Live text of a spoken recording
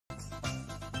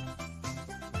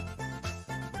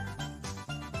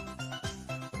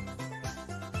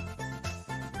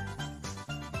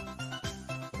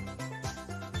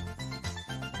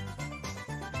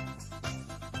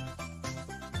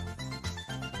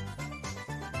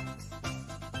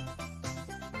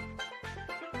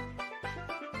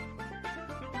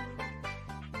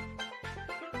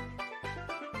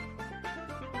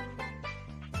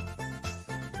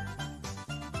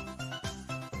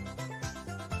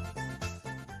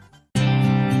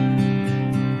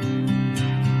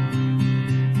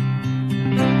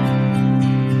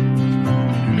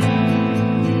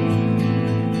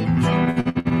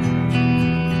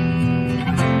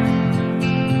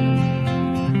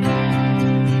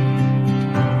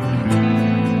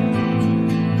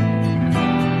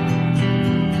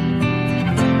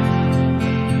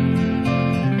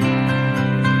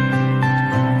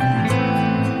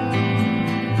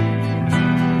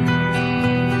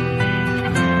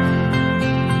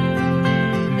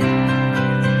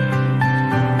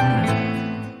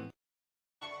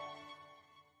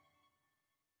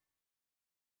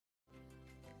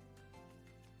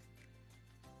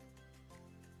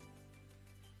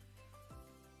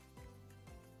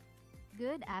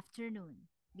Good afternoon.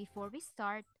 Before we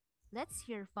start, let's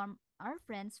hear from our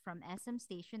friends from SM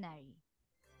Stationery.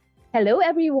 Hello,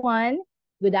 everyone.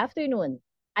 Good afternoon.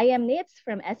 I am Nitz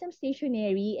from SM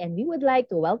Stationery, and we would like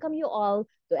to welcome you all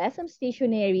to SM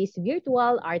Stationery's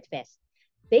Virtual Art Fest.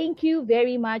 Thank you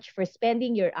very much for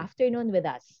spending your afternoon with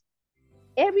us.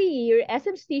 Every year,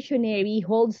 SM Stationery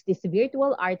holds this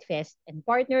virtual art fest and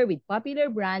partner with popular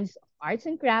brands of arts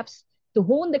and crafts to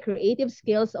hone the creative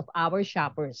skills of our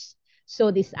shoppers. So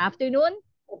this afternoon,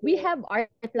 we have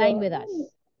Artline with us.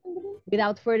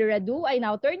 Without further ado, I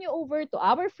now turn you over to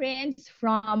our friends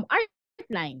from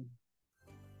Artline.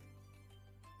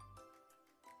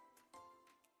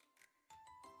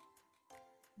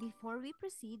 Before we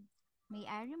proceed, may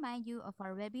I remind you of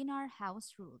our webinar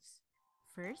house rules.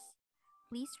 First,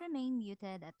 please remain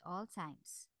muted at all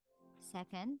times.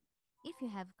 Second, if you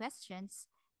have questions,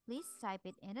 please type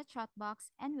it in the chat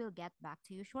box and we'll get back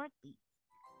to you shortly.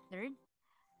 Third,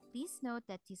 please note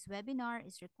that this webinar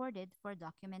is recorded for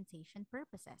documentation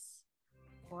purposes.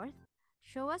 Fourth,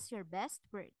 show us your best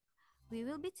work. We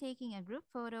will be taking a group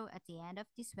photo at the end of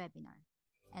this webinar.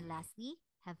 And lastly,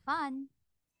 have fun!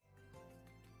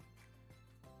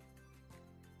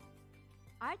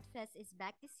 ArtFest is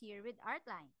back this year with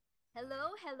Artline.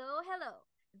 Hello, hello, hello.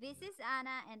 This is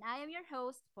Anna and I am your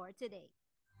host for today.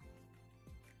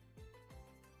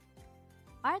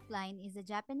 Artline is a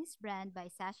Japanese brand by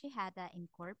Sashi Hata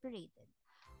Incorporated,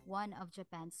 one of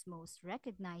Japan's most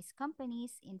recognized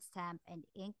companies in stamp and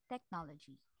ink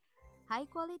technology,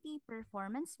 high-quality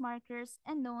performance markers,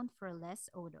 and known for less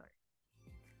odor.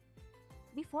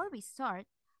 Before we start,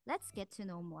 let's get to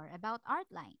know more about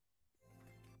Artline.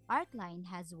 Artline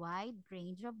has a wide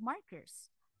range of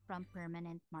markers, from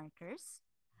permanent markers,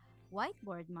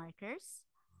 whiteboard markers,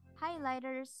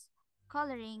 highlighters,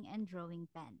 coloring, and drawing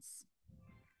pens.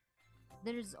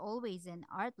 There's always an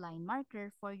Artline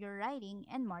marker for your writing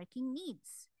and marking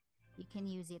needs. You can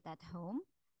use it at home,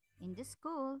 in the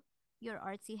school, your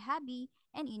artsy hobby,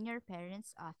 and in your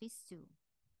parents' office too.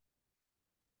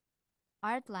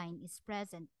 Artline is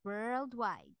present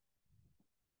worldwide.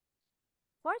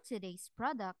 For today's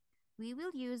product, we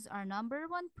will use our number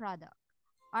one product,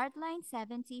 Artline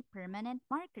 70 Permanent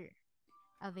Marker,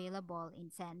 available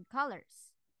in 10 colors.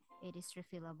 It is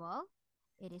refillable,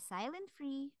 it is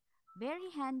silent-free,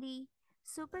 very handy,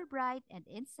 super bright, and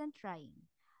instant drying,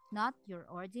 not your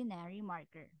ordinary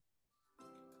marker.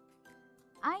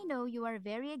 I know you are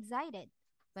very excited,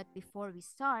 but before we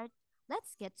start,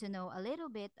 let's get to know a little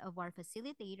bit of our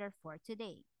facilitator for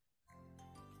today.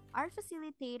 Our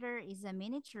facilitator is a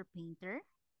miniature painter,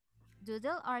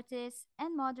 doodle artist,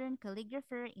 and modern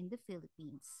calligrapher in the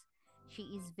Philippines. She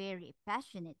is very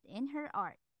passionate in her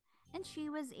art, and she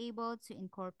was able to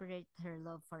incorporate her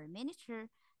love for miniature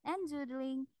and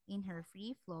doodling in her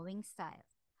free-flowing style.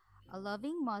 A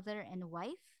loving mother and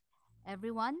wife,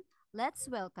 everyone, let's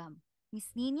welcome Miss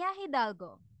Nina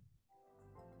Hidalgo.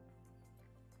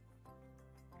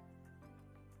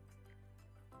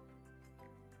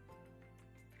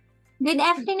 Good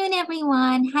afternoon,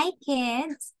 everyone. Hi,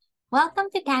 kids. Welcome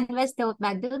to Canvas Tote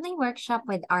Bag Doodling Workshop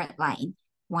with Artline.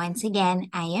 Once again,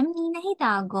 I am Nina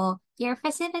Hidalgo, your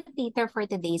facilitator for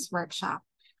today's workshop.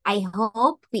 I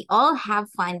hope we all have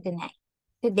fun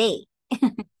today.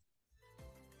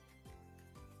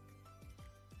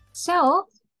 So,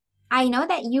 I know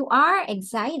that you are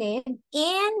excited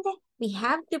and we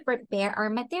have to prepare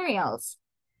our materials.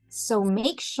 So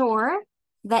make sure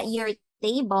that your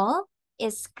table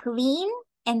is clean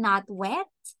and not wet.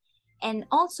 And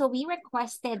also, we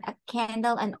requested a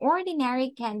candle, an ordinary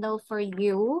candle for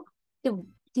you to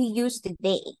use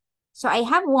today. So I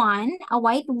have one, a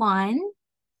white one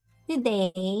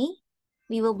today.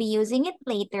 We will be using it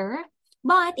later.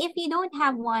 But if you don't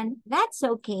have one, that's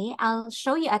okay. I'll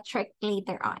show you a trick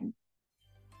later on.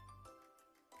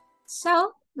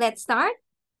 So let's start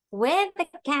with the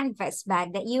canvas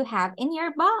bag that you have in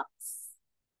your box.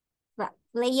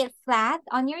 Lay it flat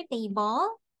on your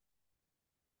table.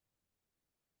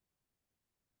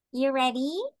 You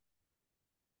ready?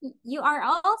 You are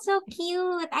all so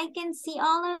cute. I can see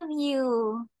all of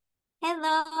you.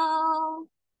 Hello.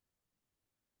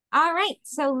 All right,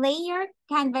 so lay your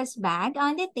canvas bag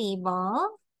on the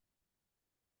table.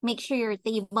 Make sure your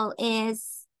table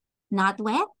is not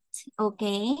wet,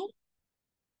 okay?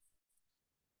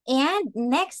 And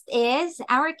next is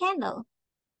our candle.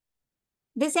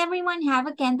 Does everyone have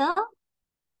a candle?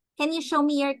 Can you show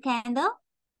me your candle?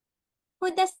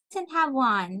 Who doesn't have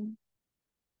one?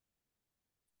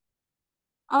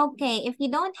 Okay, if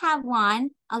you don't have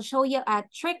one, I'll show you a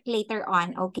trick later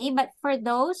on, okay? But for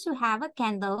those who have a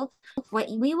candle,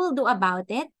 what we will do about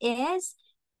it is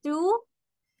to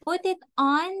put it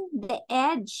on the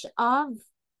edge of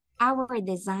our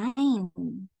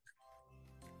design.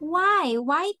 Why?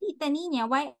 Why, Tita Nina?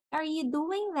 Why are you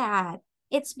doing that?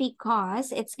 It's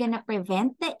because it's going to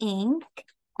prevent the ink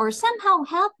or somehow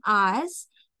help us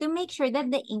to make sure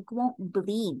that the ink won't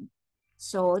bleed.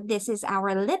 So this is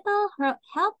our little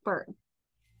helper.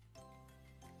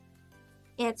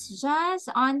 It's just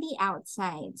on the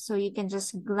outside. So you can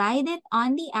just glide it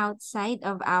on the outside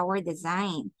of our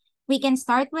design. We can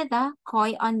start with a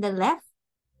koi on the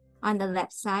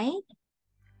left side.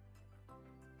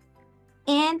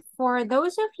 And for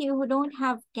those of you who don't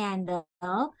have candle,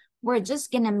 we're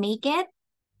just gonna make it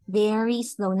very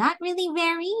slow. Not really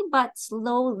very, but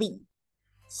slowly.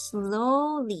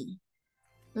 Slowly.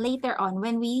 Later on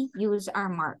when we use our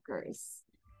markers.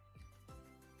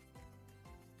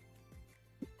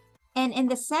 And in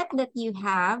the set that you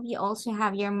also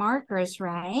have your markers,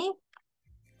 right?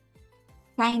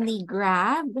 Kindly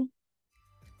grab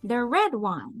the red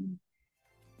one.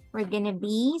 We're gonna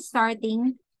be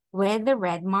starting with the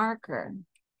red marker.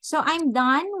 So I'm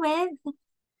done with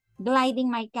gliding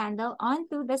my candle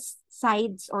onto the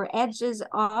sides or edges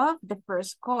of the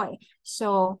first koi.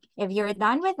 So if you're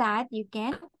done with that, you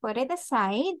can put it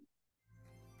aside.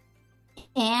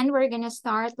 And we're gonna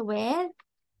start with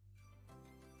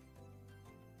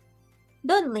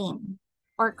doodling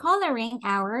or coloring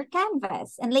our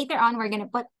canvas. And later on, we're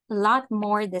gonna put a lot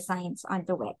more designs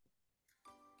onto it.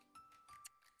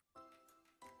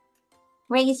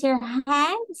 Raise your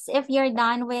hands if you're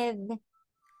done with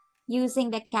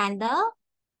using the candle.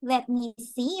 Let me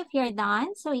see if you're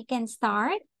done so you can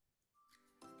start.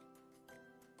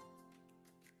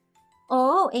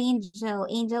 Oh, Angel.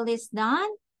 Angel is done.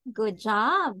 Good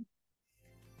job.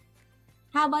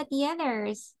 How about the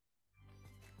others?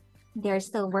 They're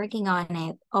still working on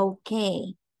it.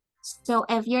 Okay. So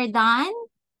if you're done,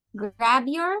 grab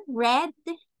your red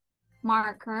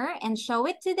marker and show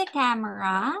it to the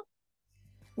camera.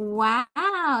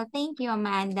 Wow. Thank you,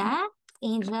 Amanda.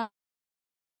 Angel.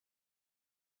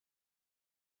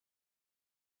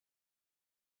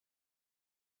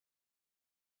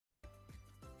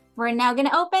 We're now going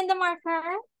to open the marker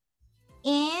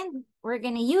and we're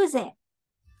going to use it.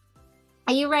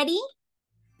 Are you ready?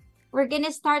 We're going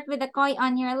to start with the koi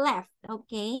on your left,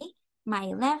 okay? My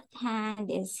left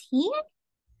hand is here.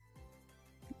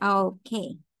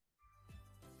 Okay.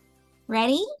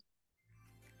 Ready?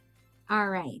 All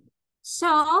right.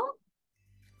 So,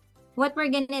 what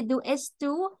we're going to do is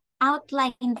to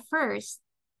outline first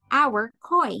our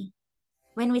koi.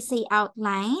 When we say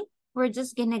outline, we're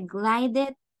just going to glide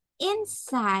it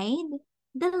inside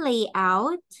the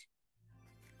layout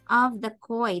of the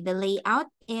koi. The layout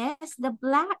is the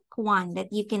black one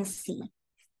that you can see.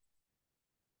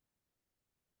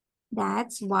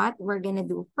 That's what we're going to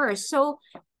do first. So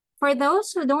for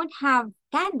those who don't have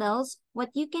candles, what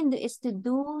you can do is to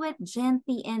do it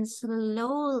gently and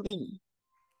slowly.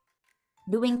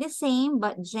 Doing the same,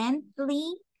 but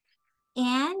gently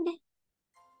and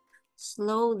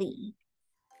slowly.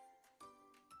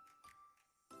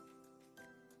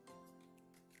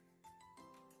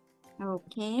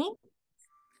 Okay.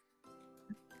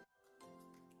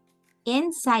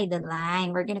 Inside the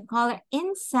line. We're going to color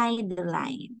inside the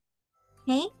line.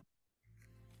 Okay.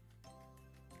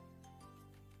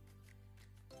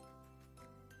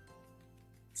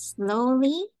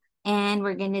 Slowly. And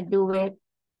we're going to do it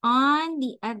on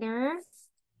the other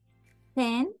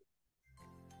pin.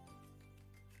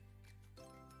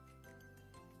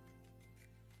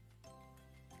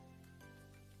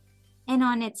 And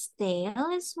on its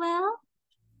tail as well.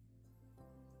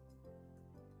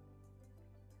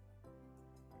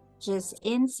 Just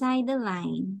inside the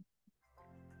line.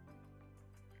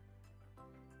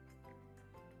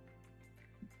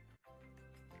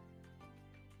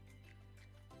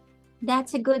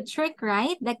 That's a good trick,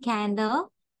 right? The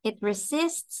candle, it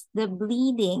resists the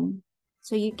bleeding.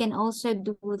 So you can also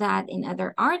do that in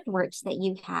other artworks that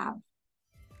you have.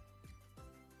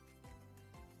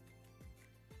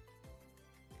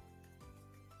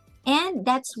 And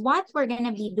that's what we're going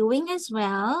to be doing as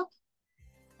well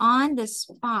on the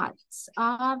spots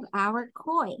of our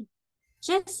koi,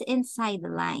 just inside the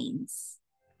lines.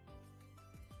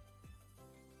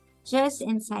 Just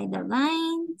inside the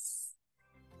lines.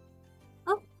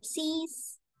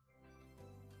 Oopsies.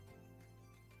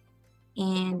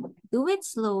 And do it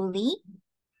slowly.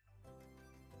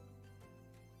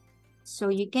 So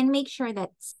you can make sure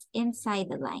that's inside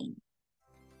the line.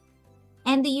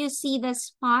 And do you see the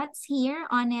spots here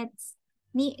on its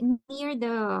near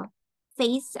the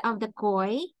face of the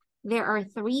koi? There are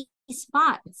 3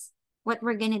 spots. What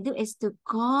we're going to do is to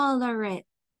color it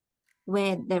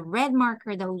with the red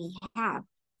marker that we have.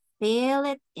 Fill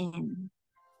it in.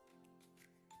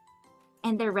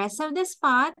 And the rest of the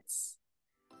spots,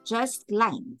 just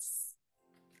lines.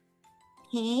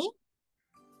 Okay?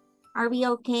 Are we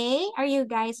okay? Are you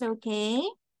guys okay?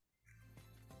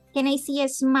 Can I see a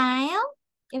smile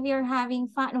if you're having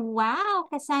fun? Wow,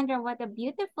 Cassandra, what a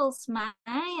beautiful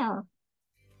smile.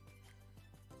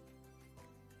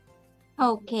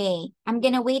 Okay, I'm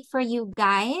gonna wait for you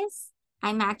guys.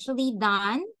 I'm actually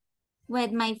done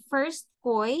with my first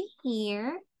koi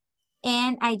here.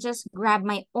 And I just grab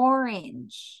my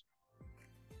orange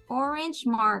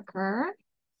marker.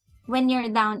 When you're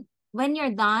done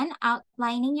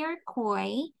outlining your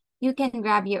koi, you can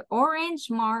grab your orange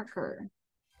marker.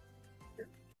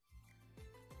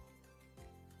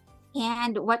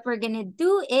 And what we're gonna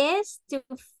do is to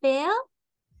fill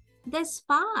the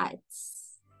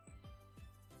spots.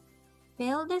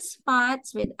 Fill the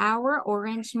spots with our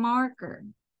orange marker.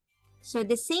 So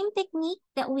the same technique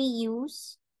that we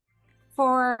use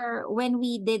for when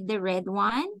we did the red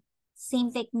one,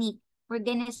 same technique. We're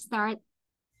gonna start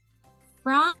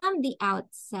from the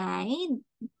outside,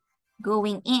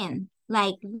 going in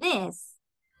like this.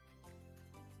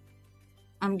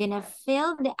 I'm gonna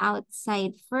fill the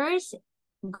outside first,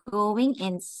 going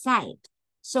inside.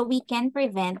 So we can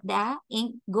prevent the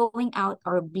ink going out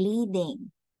or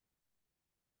bleeding.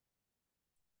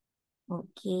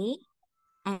 Okay,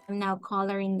 I'm now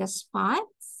coloring the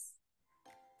spots.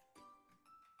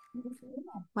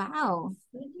 Wow.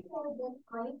 They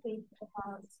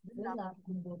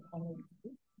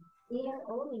are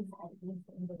always at least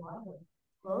in the water,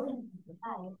 flowing to the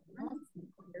side, unseen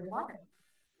underwater.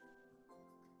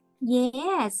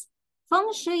 Yes.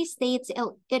 Feng Shui states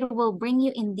it will bring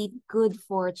you indeed good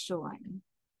fortune.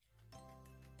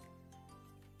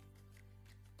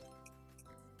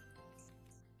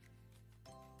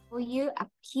 For you, a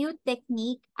cute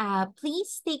technique.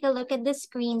 Please take a look at the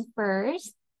screen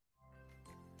first.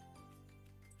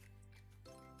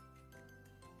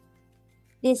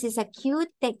 This is a cute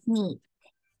technique.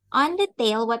 On the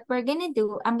tail, what we're gonna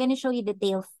do, I'm gonna show you the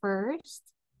tail first.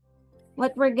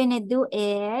 What we're gonna do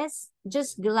is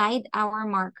just glide our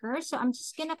marker. So I'm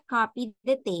just gonna copy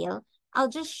the tail. I'll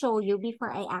just show you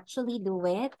before I actually do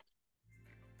it.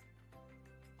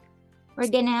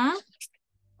 We're gonna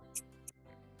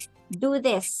do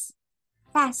this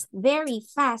fast, very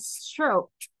fast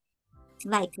stroke.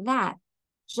 Like that.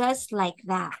 Just like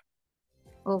that.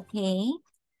 Okay?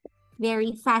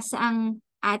 Very fast ang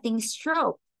ating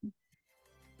stroke.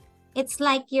 It's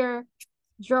like you're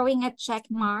drawing a check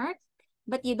mark,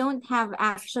 but you don't have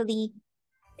actually,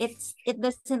 it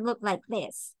doesn't look like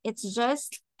this. It's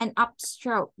just an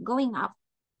upstroke going up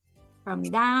from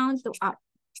down to up.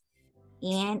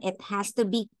 And it has to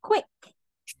be quick.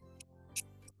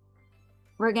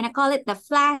 We're gonna call it the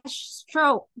flash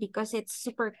stroke because it's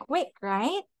super quick,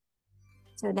 right?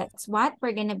 So that's what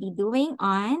we're gonna be doing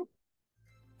on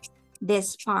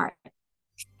this part.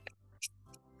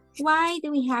 Why do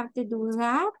we have to do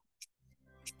that?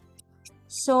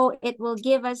 So it will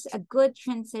give us a good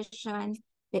transition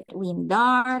between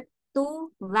dark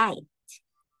to light.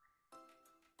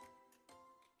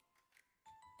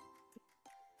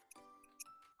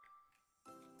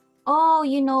 Oh,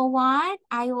 you know what?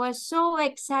 I was so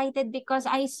excited because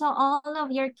I saw all of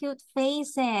your cute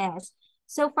faces.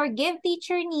 So forgive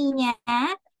Teacher Nina,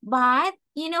 but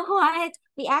you know what?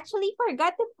 We actually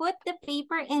forgot to put the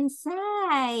paper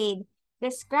inside.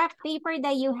 The scrap paper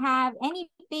that you have,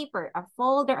 any paper, a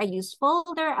folder, a used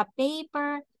folder, a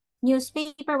paper.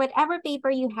 newspaper, whatever paper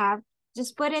you have,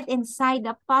 just put it inside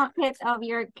the pocket of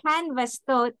your canvas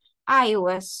tote. I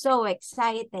was so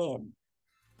excited.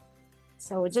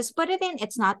 So just put it in.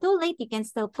 It's not too late. You can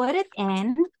still put it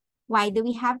in. Why do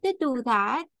we have to do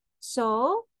that?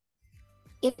 So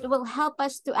it will help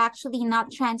us to actually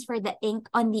not transfer the ink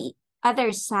on the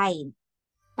other side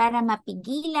para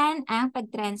mapigilan ang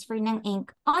pag-transfer ng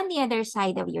ink on the other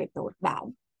side of your tote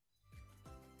bag.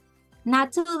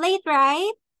 Not too late,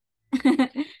 right?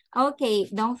 Okay,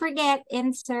 don't forget,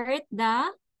 insert the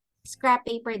scrap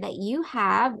paper that you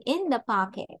have in the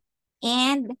pocket.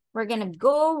 And we're gonna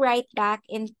go right back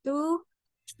into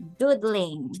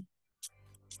doodling.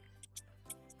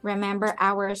 Remember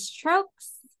our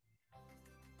strokes?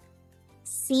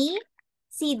 See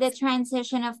the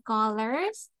transition of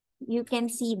colors? You can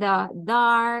see the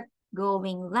dark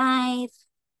going light,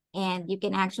 and you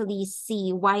can actually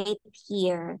see white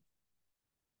here.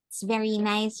 It's very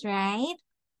nice, right?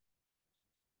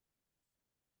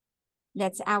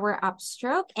 That's our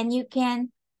upstroke, and you can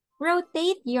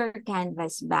rotate your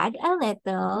canvas bag a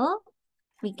little.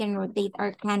 We can rotate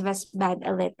our canvas bag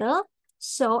a little,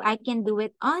 so I can do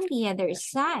it on the other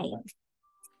side.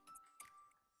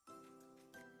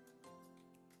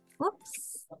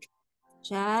 Oops,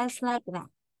 just like that.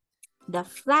 The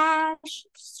flash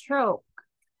stroke.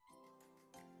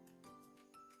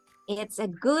 It's a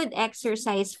good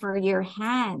exercise for your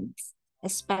hands,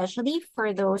 especially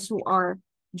for those who are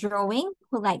drawing,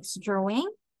 who likes drawing.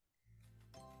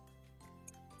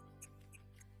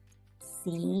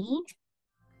 See?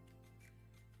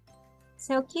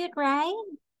 So cute, right?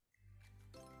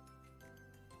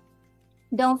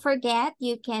 Don't forget,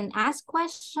 you can ask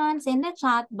questions in the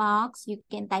chat box. You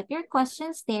can type your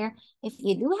questions there. If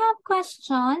you do have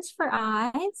questions for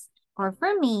us or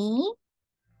for me.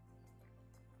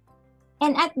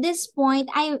 And at this point,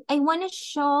 I want to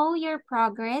show your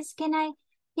progress. Can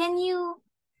you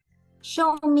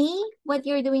show me what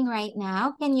you're doing right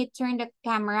now? Can you turn the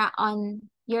camera on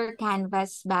your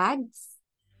canvas bags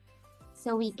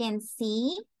so we can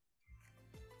see?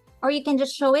 Or you can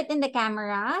just show it in the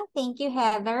camera. Thank you,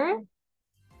 Heather.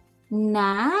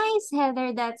 Nice,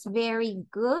 Heather. That's very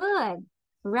good.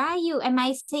 Ryu, am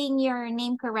I saying your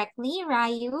name correctly,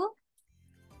 Ryu?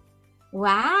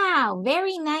 Wow,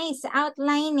 very nice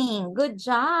outlining. Good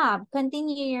job.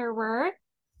 Continue your work.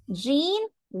 Jean,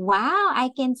 wow,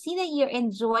 I can see that you're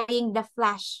enjoying the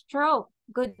flash stroke.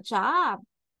 Good job.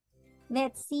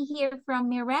 Let's see here from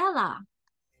Mirella.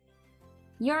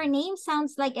 Your name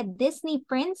sounds like a Disney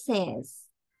princess.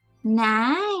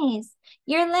 Nice.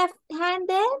 You're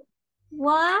left-handed?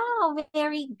 Wow,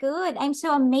 very good. I'm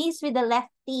so amazed with the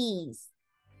lefties.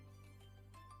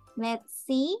 Let's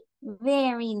see.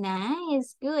 Very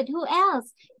nice. Good. Who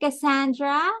else?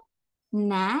 Cassandra?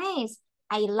 Nice.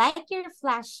 I like your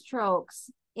flash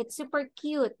strokes. It's super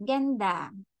cute. Ganda.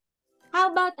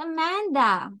 How about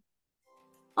Amanda?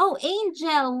 Oh,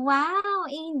 Angel. Wow,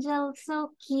 Angel.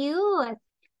 So cute.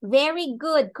 Very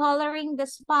good. Coloring the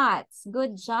spots.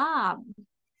 Good job.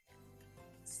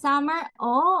 Summer.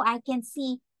 Oh, I can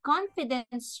see confident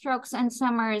strokes on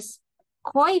Summer's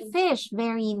koi fish.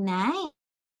 Very nice.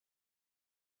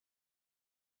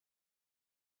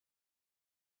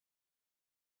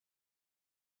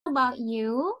 How about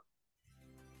you?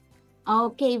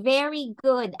 Okay, very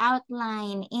good.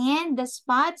 Outline and the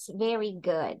spots, very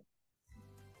good.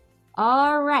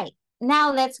 All right.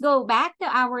 Now let's go back to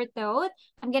our tote.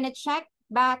 I'm going to check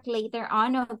back later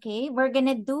on, okay? We're going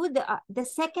to do the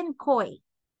second koi.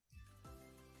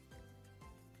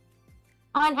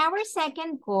 On our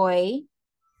second koi,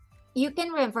 you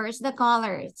can reverse the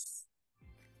colors.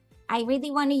 I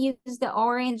really want to use the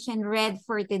orange and red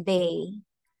for today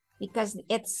because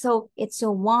it's so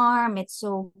warm, it's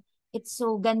so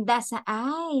ganda sa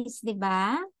eyes, di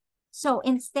ba? So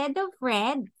instead of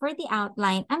red for the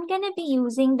outline, I'm gonna be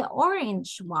using the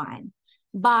orange one.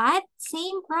 But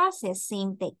same process,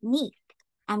 same technique.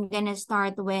 I'm gonna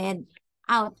start with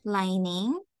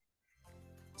outlining.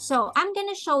 So I'm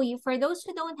gonna show you, for those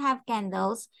who don't have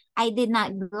candles, I did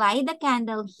not glide the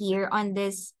candle here on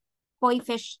this koi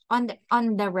fish on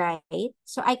the right.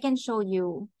 So I can show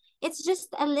you. It's just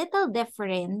a little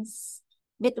difference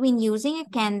between using a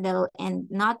candle and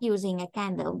not using a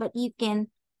candle, but you can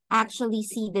actually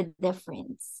see the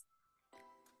difference.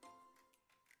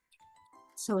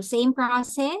 So same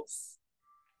process.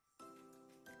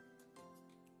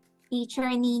 Teacher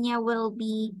Nina will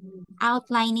be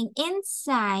outlining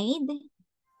inside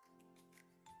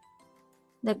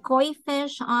the koi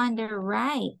fish on the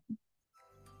right.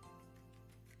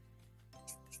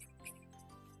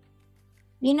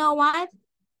 You know what?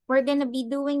 we're going to be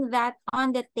doing that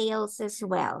on the tails as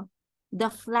well. The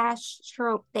flash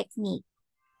stroke technique.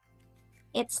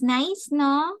 It's nice,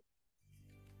 no?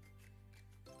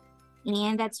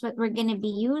 And that's what we're going to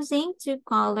be using to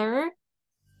color.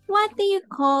 What do you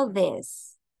call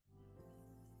this?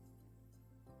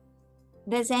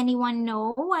 Does anyone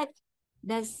know what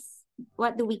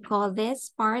do we call this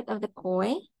part of the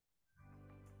koi?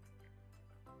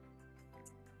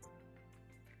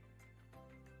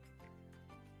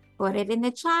 Put it in the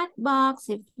chat box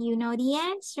if you know the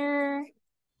answer.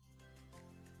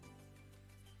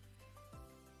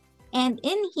 And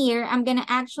in here, I'm gonna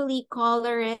actually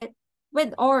color it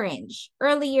with orange.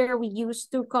 Earlier, we used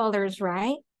two colors,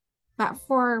 right? But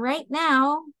for right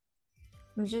now,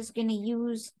 I'm just gonna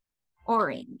use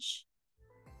orange.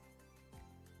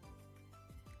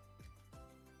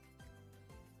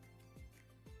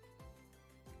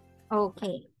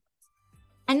 Okay.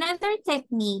 Another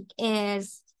technique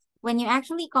is when you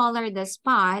actually color the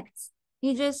spots,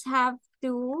 you just have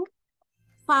to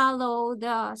follow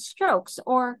the strokes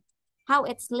or how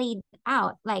it's laid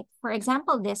out. Like, for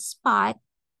example, this spot,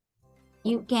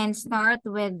 you can start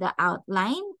with the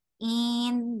outline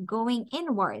and going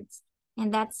inwards,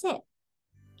 and that's it.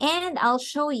 And I'll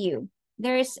show you.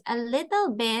 There's a little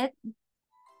bit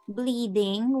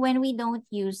bleeding when we don't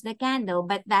use the candle,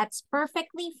 but that's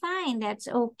perfectly fine. That's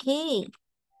okay.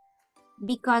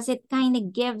 Because it kind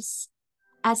of gives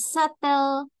a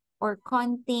subtle or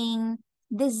konting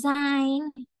design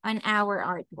on our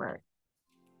artwork,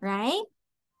 right?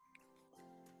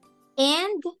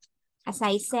 And as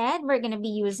I said, we're going to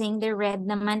be using the red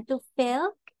naman to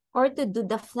fill or to do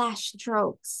the flash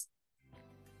strokes.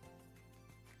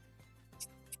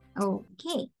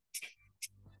 Okay.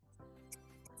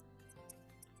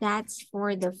 That's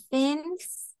for the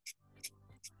fins.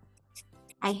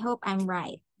 I hope I'm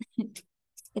right.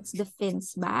 It's the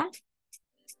fins ba?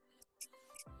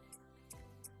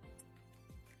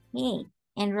 Okay.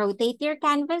 And rotate your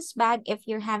canvas bag if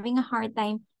you're having a hard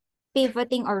time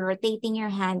pivoting or rotating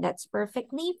your hand. That's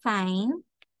perfectly fine.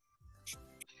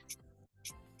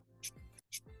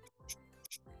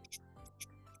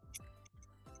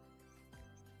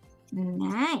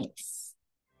 Nice.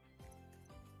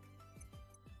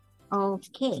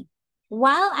 Okay.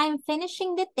 While I'm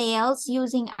finishing the tails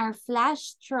using our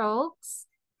flash strokes,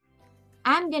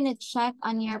 I'm going to check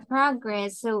on your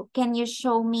progress. So can you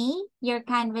show me your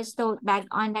canvas tote bag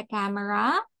on the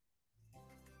camera?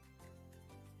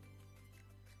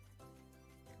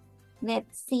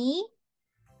 Let's see.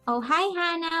 Oh, hi,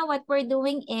 Hannah. What we're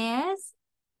doing is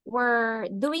we're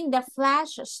doing the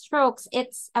flash strokes.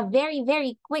 It's a very,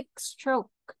 very quick stroke.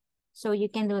 So you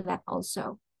can do that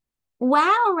also.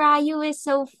 Wow, Rayu is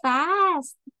so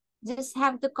fast. Just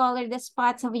have to color the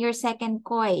spots of your second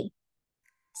koi.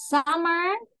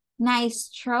 Summer, nice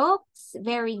strokes.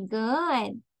 Very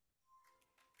good.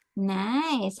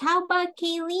 Nice. How about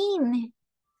Kayleen?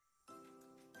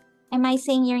 Am I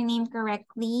saying your name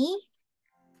correctly?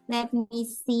 Let me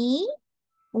see.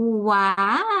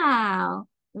 Wow.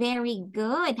 Very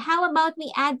good. How about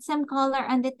we add some color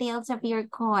on the tails of your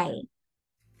koi?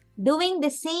 Doing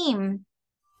the same.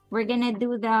 We're going to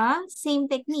do the same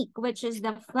technique, which is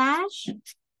the flash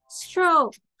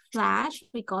stroke. Flash,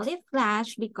 we call it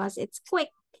flash because it's quick.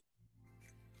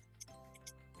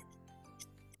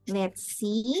 Let's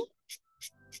see.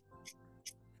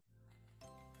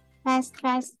 Fast,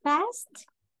 fast, fast.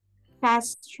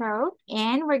 Fast stroke.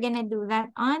 And we're going to do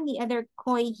that on the other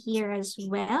koi here as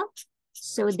well.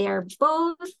 So they're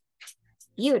both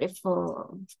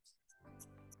beautiful.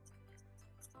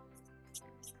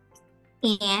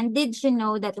 And did you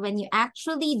know that when you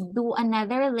actually do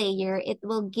another layer, it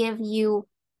will give you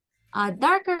a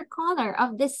darker color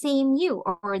of the same hue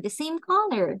or the same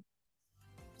color?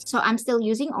 So I'm still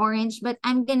using orange, but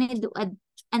I'm going to do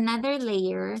another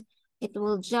layer. It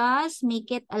will just make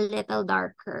it a little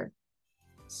darker.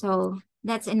 So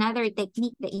that's another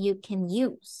technique that you can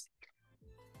use.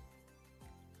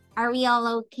 Are we all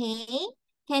okay?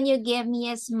 Can you give me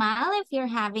a smile if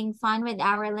you're having fun with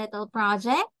our little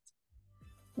project?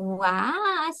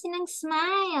 Wow, asin ang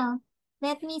smile.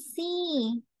 Let me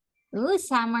see. Ooh,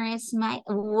 Summer is smile.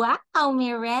 Wow,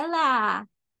 Mirella.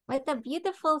 What a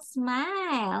beautiful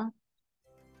smile.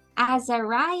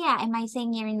 Azariah, am I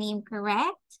saying your name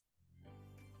correct?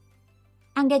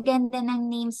 Ang gaganda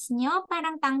ng names nyo,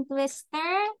 parang tongue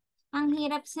twister. Ang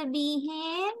hirap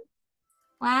sabihin.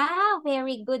 Wow,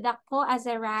 very good ako,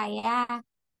 Azariah.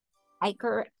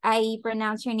 I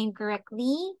pronounce your name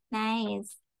correctly.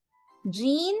 Nice.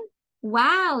 Jean?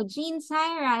 Wow, Jean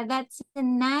Syra, that's a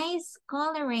nice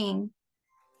coloring.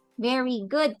 Very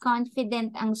good,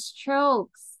 confident ang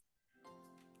strokes.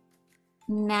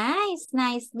 Nice,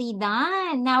 nicely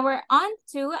done. Now we're on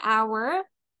to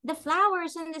the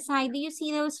flowers on the side. Do you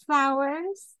see those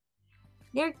flowers?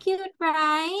 They're cute,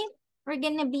 right? We're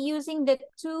gonna be using the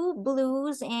two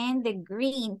blues and the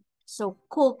green. So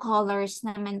cool colors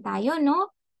naman tayo,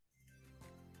 no?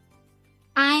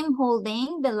 I'm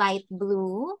holding the light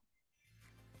blue.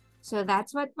 So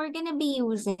that's what we're gonna be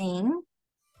using.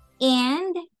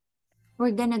 And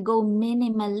we're gonna go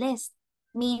minimalist,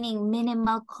 meaning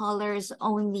minimal colors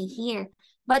only here.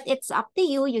 But it's up to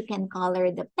you. You can color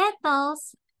the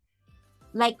petals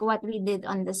like what we did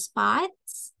on the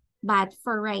spots. But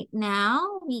for right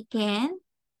now, we can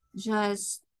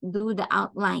just do the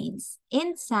outlines,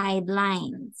 inside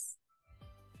lines.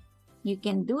 You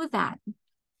can do that.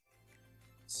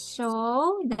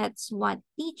 So that's what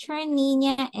Teacher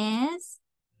Nina is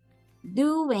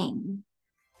doing.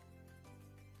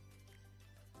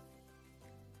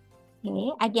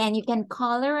 Okay, again, you can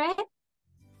color it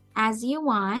as you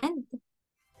want.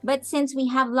 But since we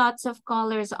have lots of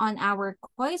colors on our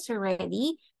coins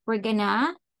already, we're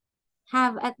gonna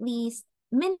have at least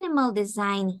minimal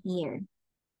design here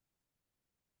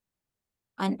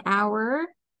on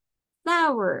our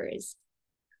flowers.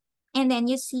 And then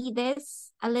you see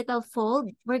this, a little fold.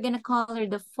 We're gonna color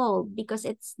the fold because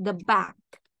it's the back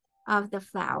of the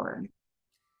flower.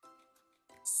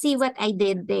 See what I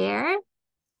did there?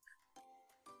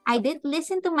 I did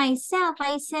listen to myself.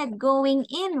 I said going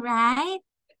in, right?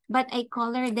 But I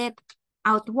colored it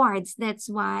outwards. That's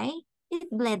why it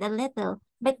bled a little.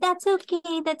 But that's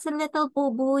okay. That's a little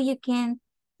boo-boo. You can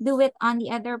do it on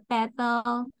the other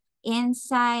petal.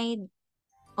 Inside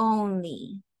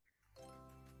only.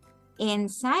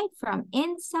 Inside, from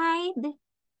inside,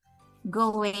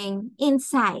 going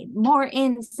inside. More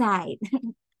inside.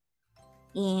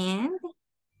 And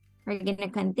we're going to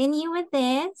continue with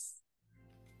this.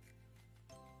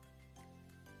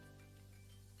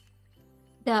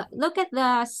 Look at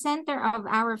the center of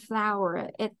our flower.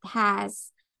 It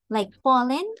has like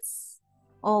pollens.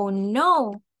 Oh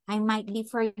no, I might be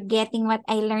forgetting what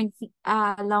I learned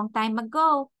a long time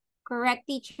ago. Correct,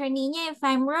 Teacher Nina, if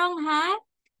I'm wrong, huh?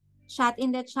 Chat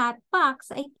in the chat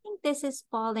box. I think this is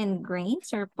pollen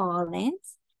grains or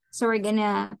pollens. So we're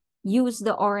gonna use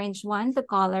the orange one to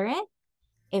color it.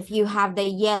 If you have the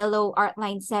yellow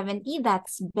Artline 70,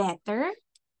 that's better.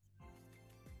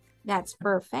 That's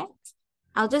perfect.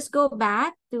 I'll just go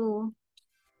back to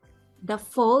the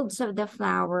folds of the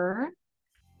flower.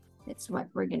 That's what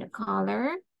we're gonna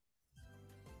color.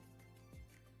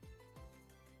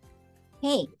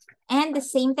 Okay, and the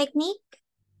same technique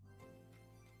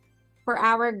for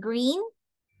our green.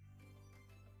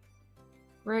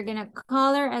 We're gonna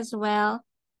color as well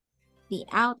the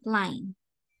outline,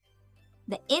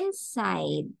 the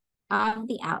inside of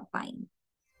the outline.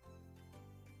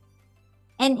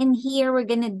 And in here, we're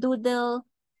gonna doodle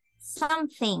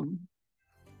something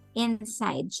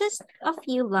inside, just a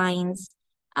few lines,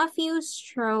 a few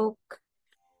strokes.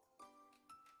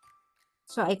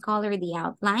 So I color the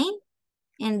outline.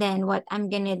 And then what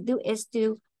I'm gonna do is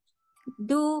to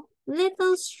do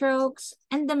little strokes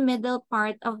in the middle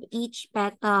part of each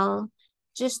petal,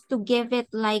 just to give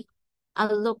it like a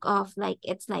look of like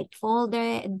it's like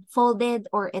folded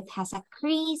or it has a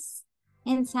crease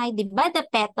inside. But the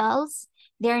petals,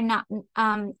 they're not,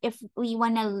 if we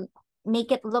want to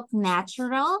make it look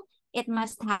natural, it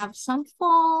must have some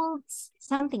folds,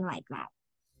 something like that.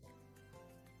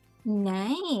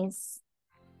 Nice.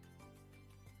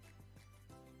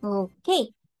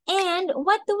 Okay, and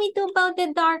what do we do about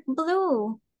the dark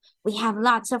blue? We have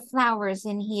lots of flowers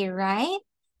in here, right?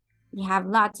 We have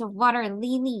lots of water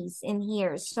lilies in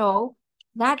here. So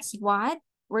that's what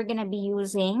we're gonna be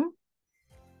using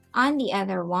on the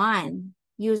other one.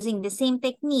 Using the same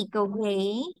technique,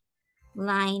 okay?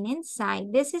 Line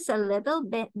inside. This is a little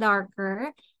bit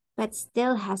darker, but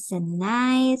still has a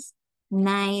nice,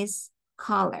 nice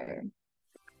color.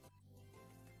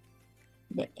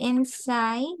 The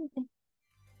inside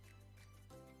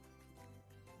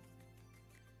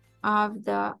of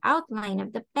the outline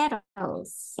of the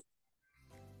petals.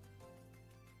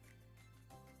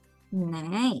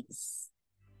 Nice.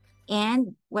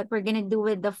 And what we're gonna do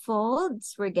with the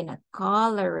folds, we're gonna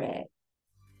color it.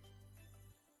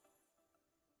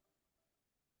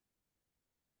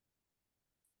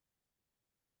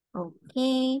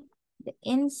 Okay, the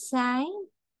inside.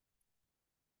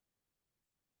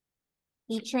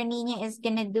 Teacher Nina is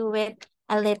gonna do it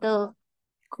a little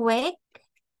quick.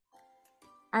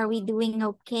 Are we doing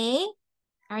okay?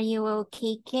 Are you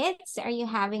okay, kids? Are you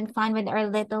having fun with our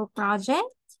little project?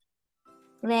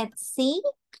 Let's see.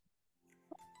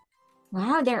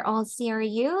 Wow, they're all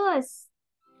serious.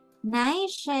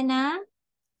 Nice, Shanna.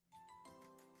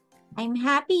 I'm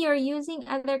happy you're using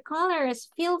other colors.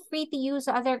 Feel free to use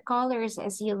other colors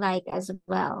as you like as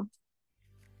well.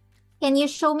 Can you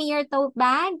show me your tote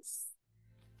bags?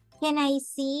 Can I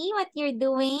see what you're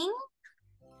doing?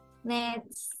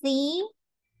 Let's see.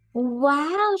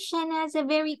 Wow, Shanna has a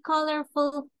very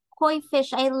colorful koi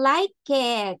fish. I like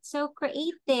it. So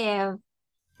creative.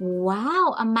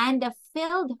 Wow, Amanda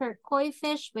filled her koi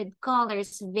fish with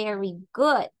colors. Very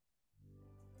good.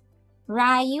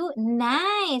 Ryu,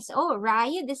 nice. Oh,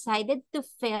 Ryu decided to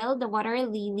fill the water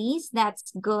lilies.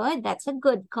 That's good. That's a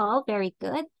good call. Very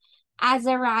good.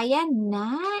 Azariah,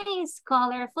 nice.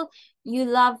 Colorful. You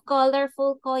love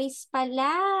colorful kois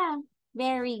pala.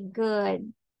 Very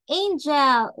good.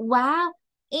 Angel, wow.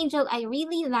 Angel, I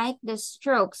really like the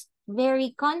strokes.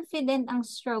 Very confident ang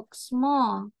strokes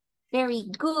mo.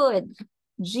 Very good.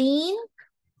 Jean,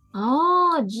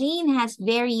 oh, Jean has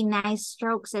very nice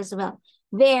strokes as well.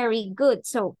 Very good.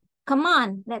 So come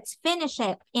on, let's finish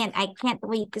it. And I can't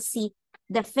wait to see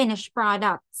the finished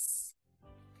products.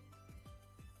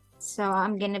 So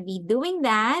I'm going to be doing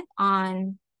that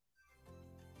on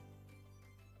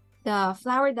the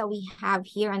flower that we have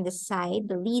here on the side,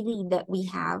 the lily that we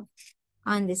have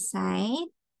on the side.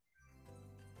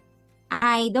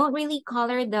 I don't really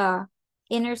color the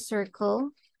inner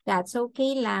circle. That's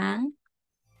okay lang.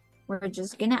 We're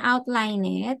just going to outline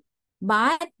it.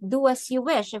 But do as you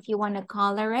wish. If you want to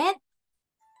color it,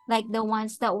 like the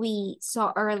ones that we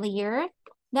saw earlier,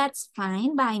 that's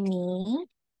fine by me.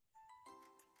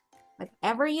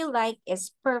 Whatever you like is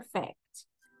perfect.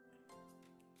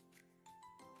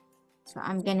 So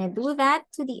I'm going to do that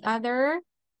to the other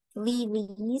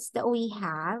lilies that we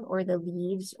have, or the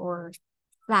leaves or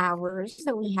flowers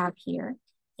that we have here.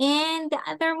 And the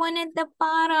other one at the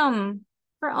bottom.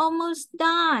 We're almost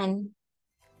done.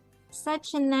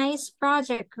 Such a nice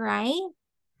project, right?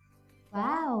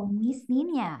 Wow, Miss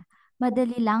Nina.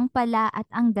 Madali lang pala at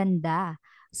ang ganda.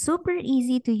 Super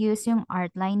easy to use yung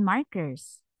Artline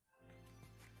markers.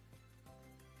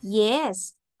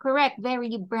 Yes, correct.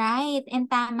 Very bright. And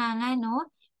tama nga, no?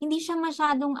 Hindi siya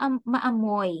masyadong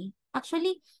maamoy.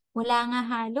 Actually, wala nga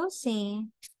halos eh.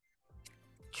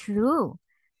 True.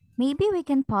 Maybe we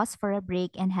can pause for a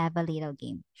break and have a little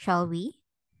game, shall we?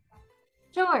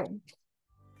 Sure.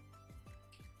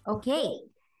 Okay.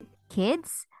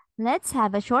 Kids, let's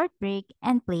have a short break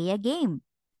and play a game.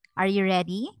 Are you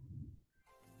ready?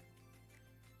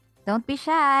 Don't be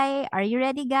shy. Are you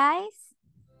ready, guys?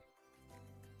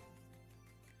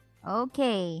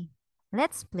 Okay,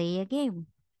 let's play a game.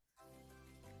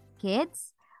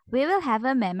 Kids, we will have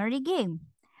a memory game.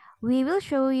 We will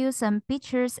show you some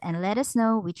pictures and let us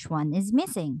know which one is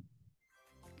missing.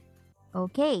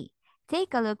 Okay,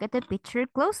 take a look at the picture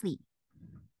closely.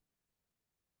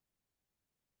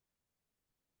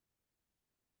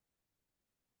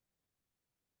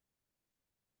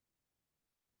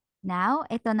 Now,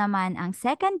 ito naman ang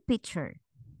second picture.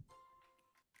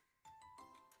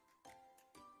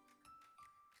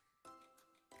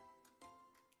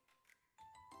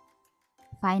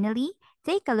 Finally,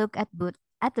 take a look at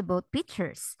the both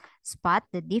pictures. Spot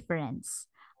the difference.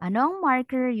 Anong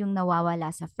marker yung nawawala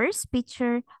sa first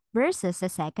picture versus the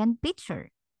second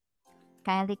picture?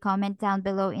 Kindly comment down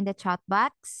below in the chat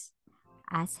box.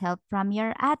 Ask help from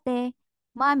your ate,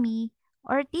 mommy,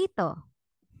 or tito.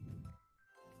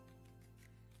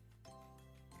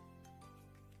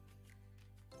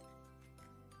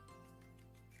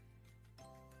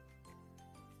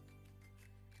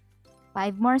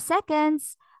 Five more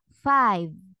seconds.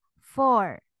 5,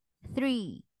 4,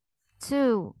 3,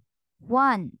 2,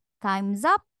 1. Time's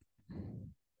up.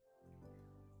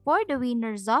 For the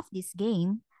winners of this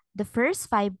game, the first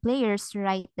 5 players to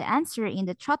write the answer in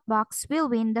the chat box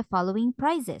will win the following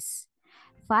prizes.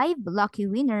 5 lucky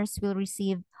winners will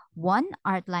receive 1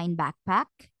 Artline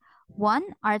backpack,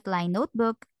 1 Artline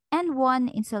notebook, and 1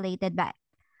 insulated bag.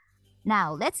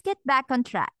 Now, let's get back on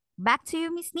track. Back to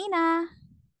you, Miss Nina.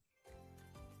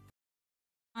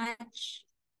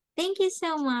 Thank you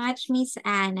so much, Miss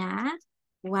Anna.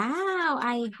 Wow,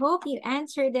 I hope you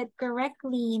answered it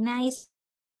correctly. Nice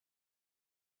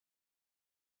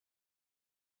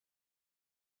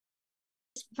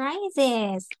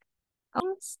prizes.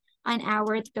 On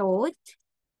our tote,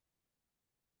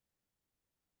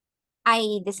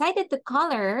 I decided to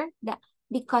color that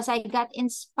because I got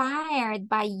inspired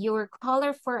by your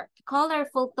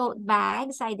colorful tote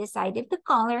bags. I decided to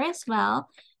color as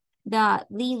well the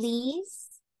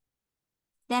lilies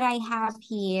that I have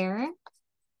here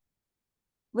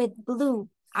with blue.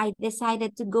 I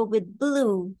decided to go with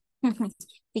blue.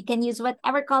 We can use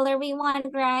whatever color we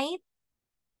want, right?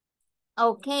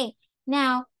 Okay.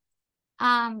 Now,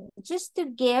 just to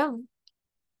give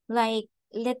like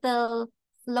little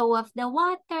flow of the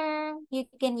water, you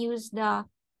can use the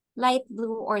light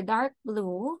blue or dark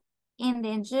blue, and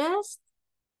then just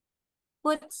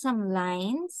put some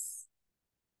lines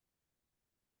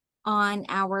on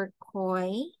our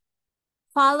koi,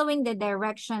 following the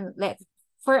direction.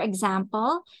 For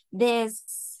example,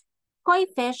 this koi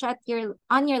fish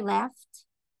on your left,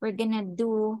 we're gonna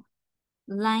do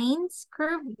lines,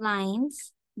 curved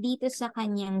lines dito sa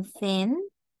kanyang fin.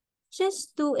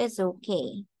 Just 2 is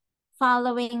okay.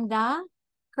 Following the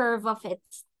curve of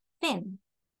its fin,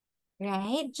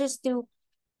 right? Just to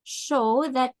show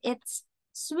that it's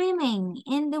swimming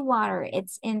in the water.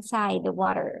 It's inside the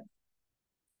water.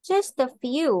 Just a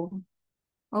few,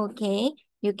 okay?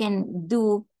 You can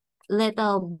do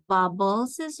little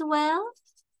bubbles as well.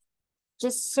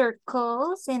 Just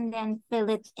circles and then fill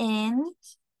it in.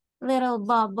 Little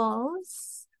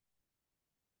bubbles.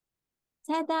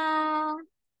 Ta-da!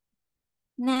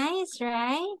 Nice,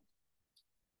 right?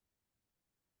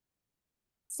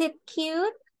 Is it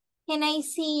cute? Can I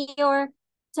see your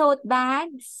tote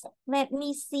bags? Let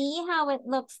me see how it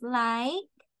looks like.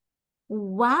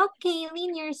 Wow,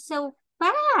 Kaylin, you're so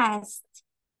fast.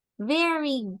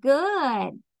 Very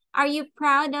good. Are you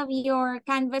proud of your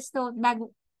canvas tote bag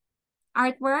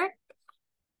artwork?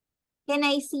 Can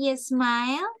I see a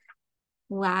smile?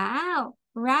 Wow,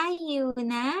 Ryu,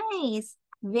 nice.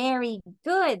 Very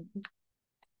good.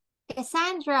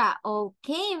 Cassandra,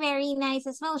 okay, very nice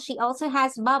as well. She also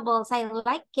has bubbles. I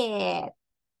like it.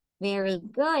 Very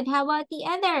good. How about the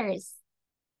others?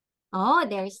 Oh,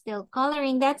 they're still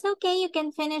coloring. That's okay. You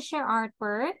can finish your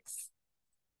artworks.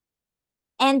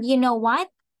 And you know what?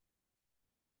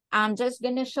 I'm just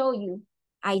gonna show you.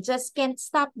 I just can't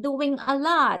stop doing a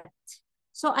lot.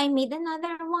 So I made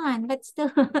another one, but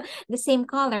still the same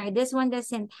color. This one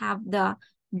doesn't have the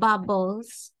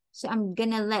bubbles. So I'm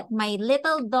gonna let my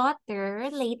little daughter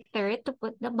later to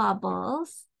put the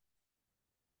bubbles.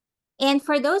 And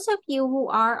for those of you who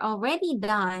are already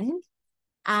done,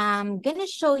 I'm gonna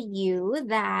show you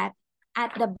that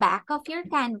at the back of your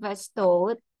canvas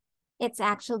tote, it's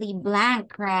actually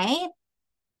blank, right?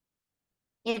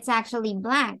 It's actually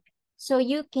blank. So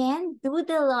you can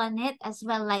doodle on it as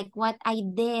well, like what I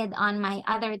did on my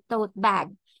other tote bag.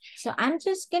 So I'm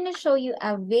just gonna show you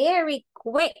a very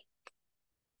quick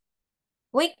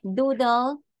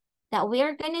doodle that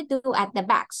we're gonna do at the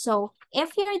back. So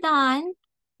if you're done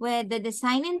with the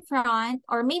design in front,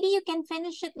 or maybe you can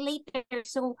finish it later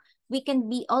so we can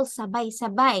be all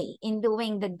sabay-sabay in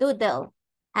doing the doodle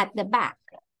at the back.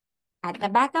 At the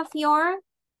back of your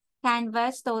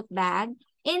canvas tote bag,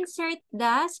 insert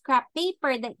the scrap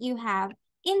paper that you have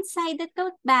inside the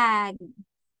tote bag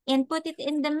and put it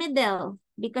in the middle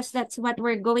because that's what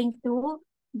we're going to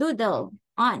doodle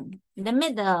on, the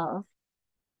middle.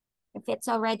 If it's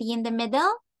already in the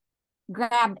middle,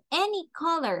 grab any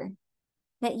color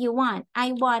that you want.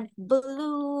 I want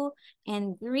blue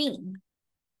and green.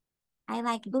 I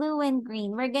like blue and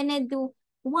green. We're gonna do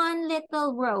one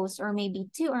little rose or maybe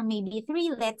 2 or maybe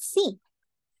 3. Let's see.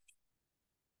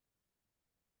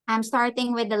 I'm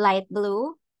starting with the light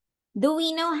blue. Do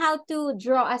we know how to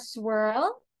draw a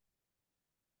swirl?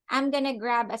 I'm gonna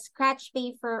grab a scratch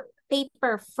paper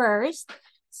first.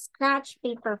 Scratch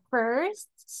paper first.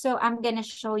 So I'm gonna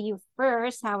show you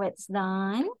first how it's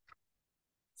done.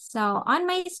 So on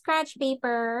my scratch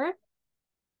paper,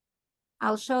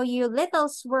 I'll show you little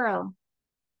swirl.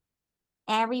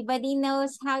 Everybody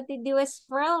knows how to do a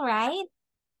swirl, right?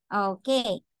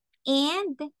 Okay.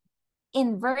 And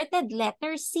inverted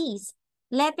letter C's.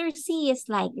 Letter C is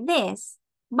like this.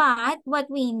 But what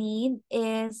we need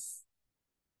is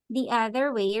the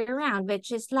other way around,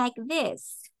 which is like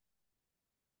this.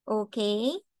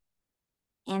 Okay?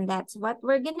 And that's what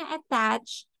we're gonna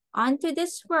attach onto the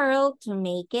swirl to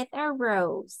make it a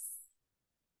rose.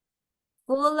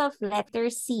 Full of letter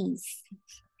C's.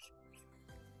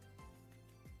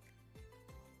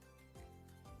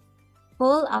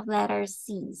 Full of letter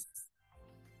C's.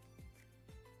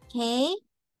 Okay?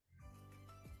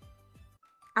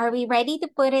 Are we ready to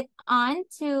put it on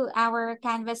to our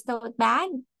canvas tote bag?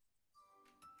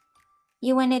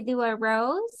 You want to do a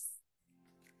rose?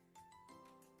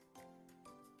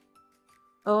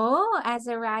 Oh,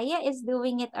 Azariah is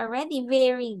doing it already.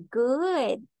 Very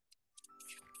good.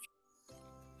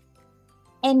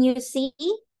 And you see,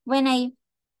 when I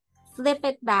flip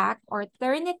it back or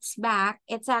turn it back,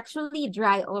 it's actually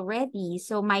dry already.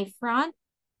 So my front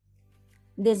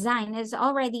design is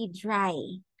already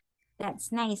dry.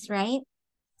 That's nice, right?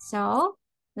 So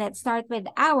let's start with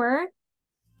our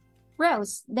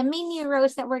rose, the mini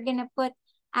rose that we're gonna put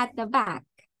at the back.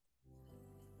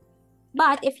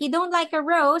 But if you don't like a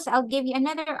rose, I'll give you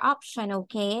another option,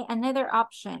 okay? Another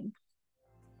option.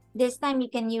 This time you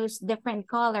can use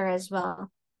different color as well.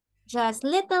 Just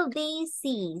little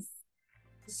daisies.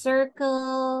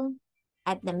 Circle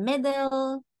at the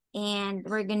middle. And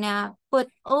we're gonna put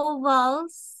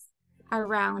ovals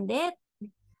around it.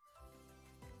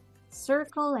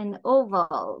 Circle and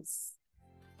ovals.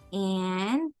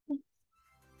 And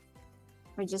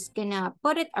we're just gonna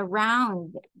put it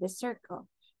around the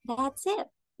circle. That's it,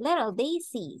 little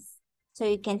daisies. So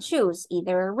you can choose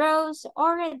either a rose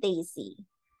or a daisy.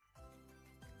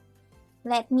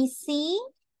 Let me see.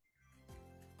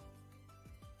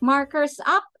 Markers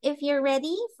up if you're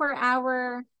ready for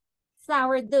our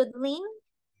flower doodling.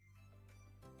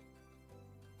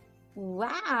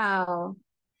 Wow.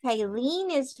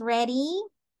 Kylene is ready.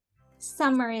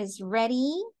 Summer is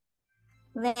ready.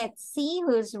 Let's see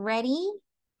who's ready.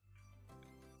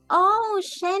 Oh,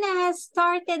 Shenna has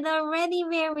started already.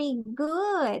 Very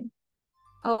good.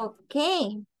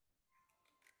 Okay.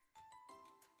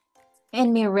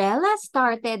 And Mirella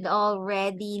started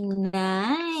already.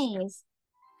 Nice.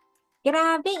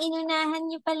 Grabe, inunahan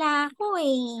niyo pala ako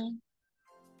eh.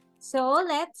 So,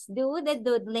 let's do the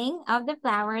doodling of the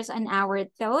flowers on our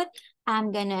tote.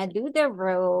 I'm gonna do the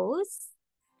rose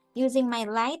using my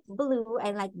light blue.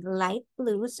 I like the light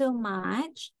blue so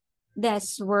much. The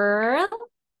swirl.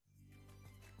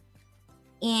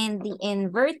 And the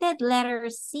inverted letter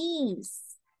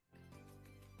C's.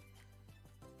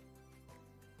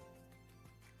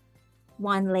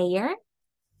 One layer.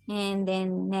 And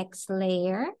then next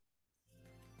layer.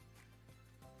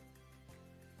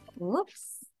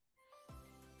 Oops.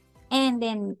 And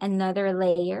then another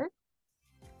layer.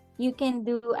 You can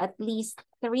do at least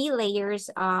 3 layers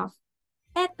of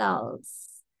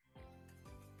petals.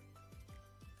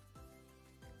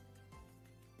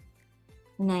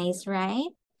 Nice, right?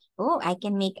 Oh, I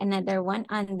can make another one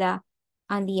on the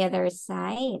other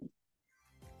side.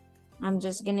 I'm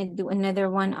just gonna do another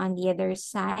one on the other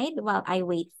side while I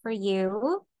wait for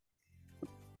you.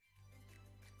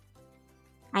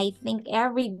 I think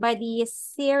everybody is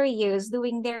serious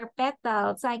doing their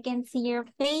petals. I can see your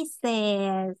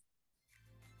faces.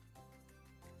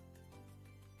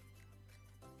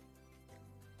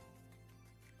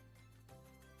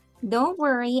 Don't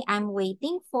worry, I'm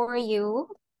waiting for you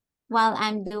while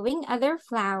I'm doing other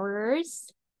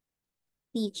flowers.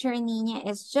 Teacher Nina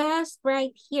is just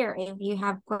right here. If you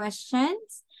have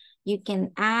questions, you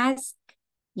can ask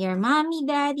your mommy,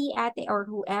 daddy, ate, or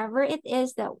whoever it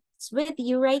is that's with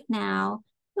you right now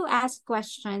to ask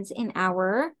questions in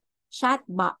our chat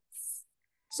box.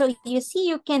 So you see,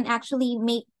 you can actually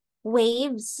make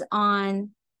waves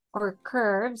on or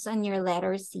curves on your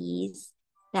letter C's.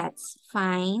 That's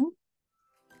fine.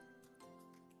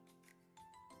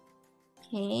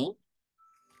 Okay.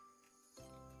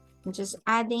 I'm just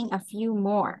adding a few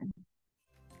more.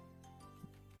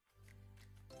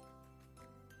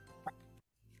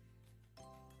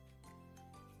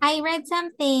 I read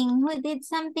something. Who did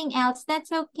something else?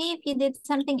 That's okay if you did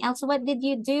something else. What did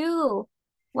you do?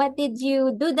 What did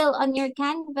you doodle on your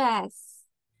canvas?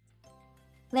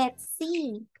 Let's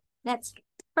see. That's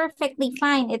perfectly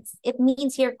fine. It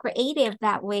means you're creative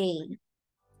that way.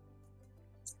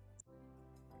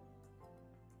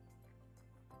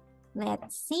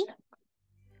 Let's see.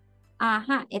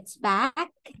 It's back.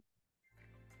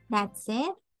 That's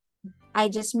it. I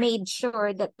just made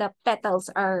sure that the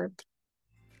petals are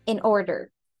in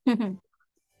order.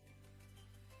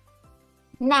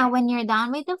 Now, when you're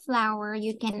done with the flower,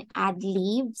 you can add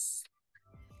leaves.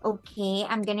 Okay,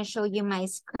 I'm gonna show you my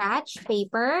scratch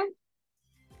paper.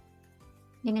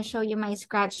 I'm gonna show you my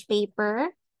scratch paper.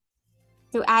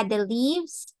 To add the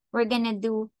leaves, we're gonna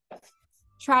do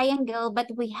triangle, but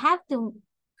we have to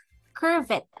curve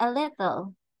it a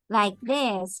little. Like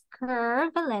this,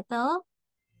 curve a little.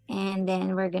 And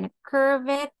then we're gonna curve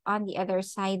it on the other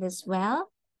side as well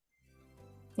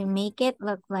to make it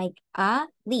look like a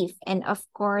leaf. And of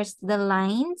course, the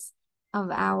lines of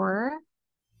our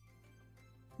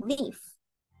leaf.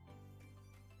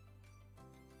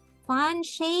 Fun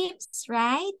shapes,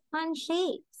 right? Fun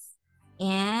shapes.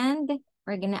 And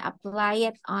we're gonna apply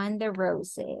it on the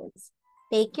roses.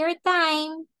 Take your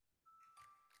time.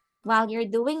 While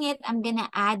you're doing it, I'm gonna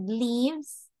add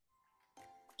leaves.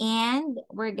 And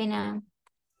we're gonna,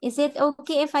 is it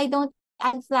okay if I don't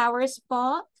add flowers,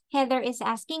 po? Heather is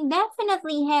asking.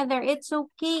 Definitely, Heather. It's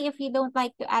okay if you don't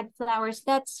like to add flowers.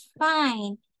 That's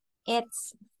fine.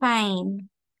 It's fine.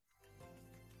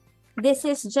 This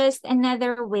is just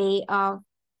another way of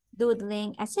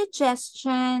doodling, a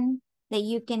suggestion that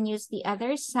you can use the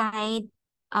other side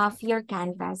of your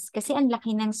canvas. Kasi ang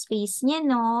laki ng space niya,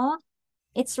 no?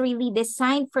 It's really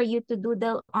designed for you to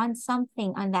doodle on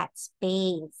something on that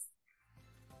space.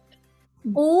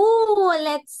 Oh,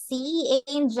 let's see,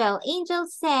 Angel. Angel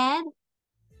said,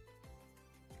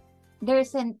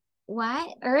 there's an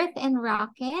what? Earth and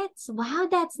rockets? Wow,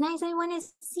 that's nice. I want to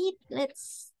see.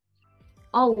 Let's.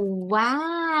 Oh,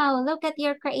 wow. Look at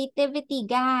your creativity,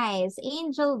 guys.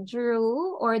 Angel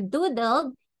drew or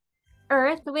doodled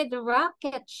Earth with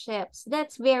rocket ships.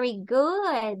 That's very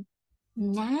good.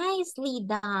 Nicely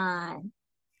done.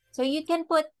 So you can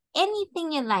put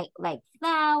anything you like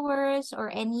flowers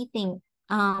or anything.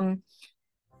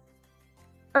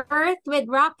 Earth with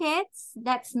rockets,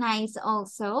 that's nice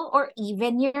also. Or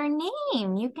even your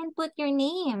name. You can put your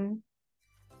name.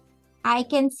 I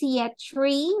can see a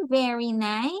tree, very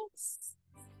nice.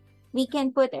 We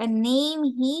can put a name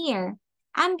here.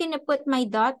 I'm gonna put my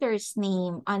daughter's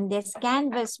name on this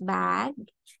canvas bag.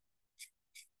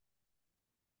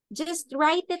 Just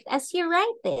write it as you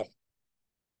write it.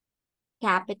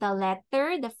 Capital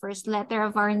letter, the first letter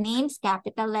of our names,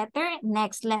 capital letter.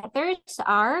 Next letters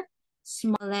are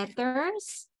small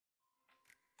letters.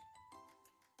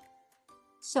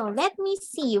 So let me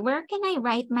see, where can I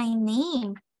write my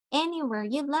name? Anywhere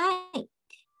you like.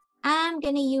 I'm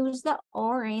gonna use the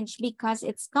orange because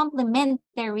it's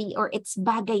complementary or it's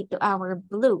bagay to our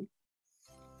blue.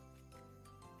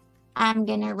 I'm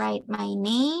gonna write my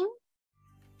name.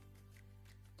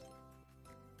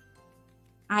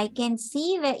 I can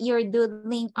see that you're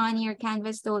doodling on your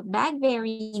canvas tote bag.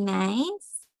 Very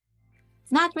nice.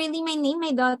 Not really my name,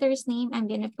 my daughter's name. I'm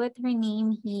gonna put her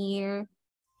name here.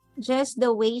 Just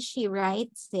the way she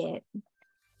writes it.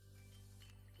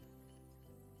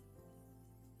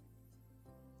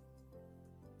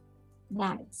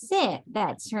 That's it.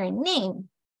 That's her name.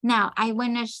 Now, I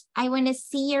wanna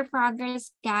see your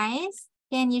progress, guys.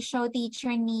 Can you show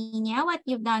teacher Nina what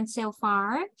you've done so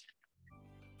far?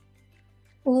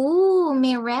 Ooh,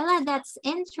 Mirella, that's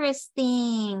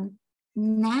interesting.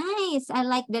 Nice. I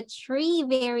like the tree.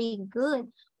 Very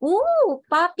good. Ooh,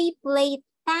 puppy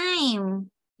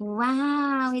playtime.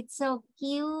 Wow, it's so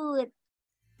cute.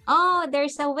 Oh,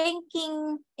 there's a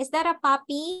winking. Is that a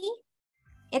puppy?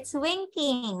 It's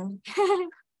winking.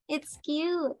 It's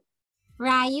cute.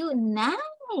 Ryu,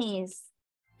 nice.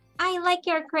 I like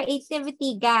your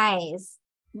creativity, guys.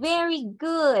 Very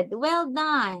good. Well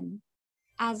done.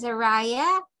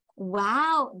 Azariah,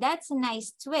 wow, that's a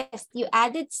nice twist. You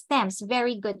added stems.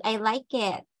 Very good. I like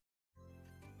it.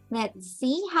 Let's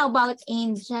see. How about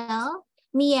Angel?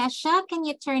 Miesha, can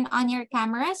you turn on your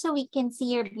camera so we can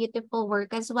see your beautiful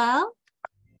work as well?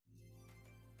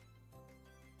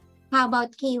 How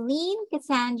about Kayleen,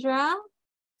 Cassandra,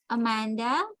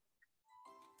 Amanda?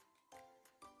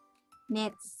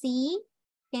 Let's see.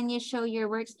 Can you show your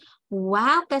works?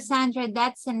 Wow, Cassandra,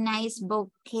 that's a nice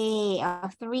bouquet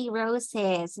of 3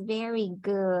 roses. Very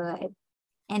good.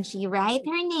 And she wrote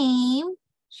her name.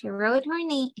 She wrote her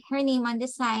name on the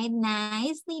side.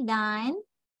 Nicely done.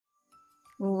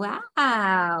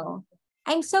 Wow.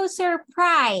 I'm so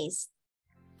surprised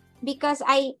because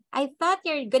I thought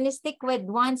you're gonna stick with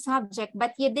one subject,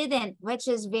 but you didn't, which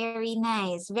is very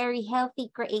nice. Very healthy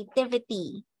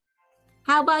creativity.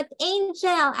 How about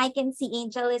Angel? I can see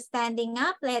Angel is standing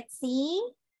up. Let's see.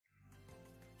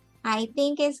 I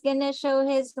think he's gonna show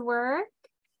his work.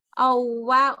 Oh,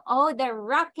 wow. Oh, the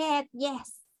rocket.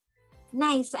 Yes.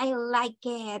 Nice. I like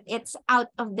it. It's out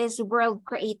of this world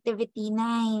creativity.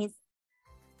 Nice.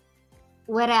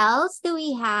 What else do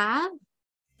we have?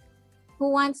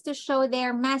 Who wants to show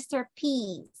their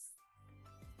masterpiece?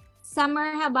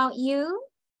 Summer, how about you?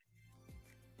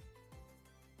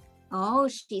 Oh,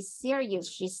 she's serious.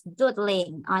 She's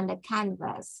doodling on the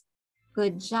canvas.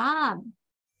 Good job.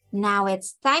 Now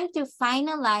it's time to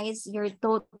finalize your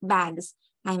tote bags.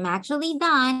 I'm actually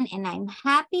done and I'm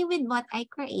happy with what I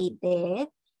created.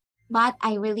 But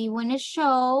I really want to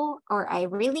show or I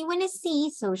really want to see.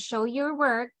 So show your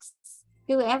works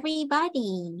to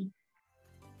everybody.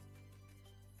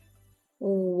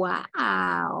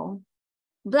 Wow.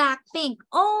 Blackpink.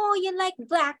 Oh, you like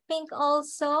Blackpink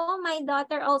also? My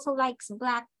daughter also likes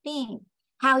Blackpink.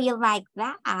 How you like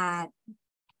that?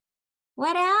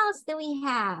 What else do we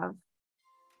have?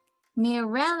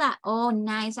 Mirella. Oh,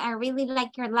 nice. I really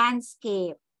like your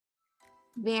landscape.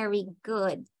 Very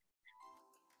good.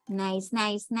 Nice,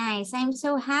 nice, nice. I'm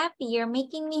so happy. You're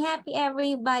making me happy,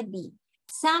 everybody.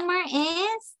 Summer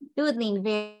is doodling.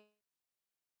 Very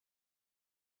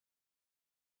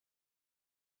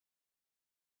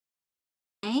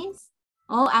nice.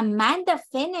 Oh, Amanda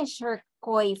finished her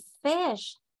koi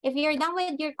fish. If you're done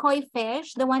with your koi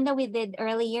fish, the one that we did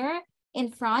earlier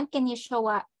in front, can you show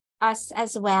us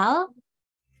as well?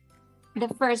 The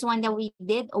first one that we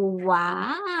did. Oh,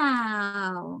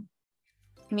 wow.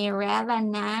 Mirella,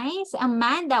 nice.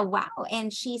 Amanda, wow.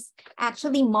 And she's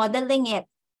actually modeling it.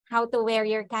 How to wear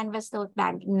your canvas tote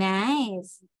bag.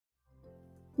 Nice.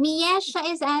 Miesha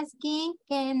is asking,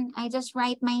 can I just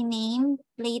write my name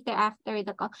later after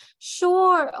the call?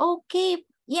 Sure. Okay.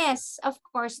 Yes, of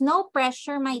course. No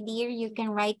pressure, my dear. You can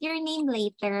write your name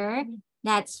later.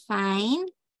 That's fine.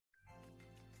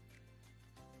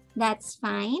 That's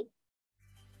fine.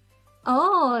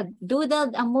 Oh,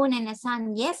 doodled a moon and a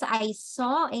sun. Yes, I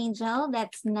saw, Angel.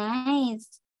 That's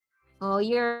nice. Oh,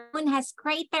 your moon has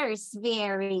craters.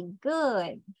 Very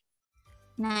good.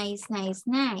 Nice, nice,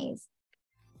 nice.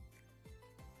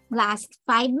 Last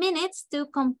 5 minutes to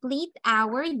complete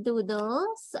our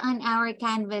doodles on our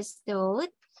canvas tote.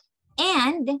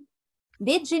 And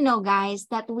did you know, guys,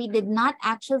 that we did not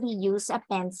actually use a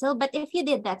pencil? But if you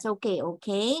did, that's okay,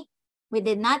 okay? We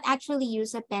did not actually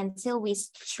use a pencil.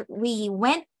 We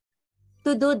went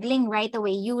to doodling right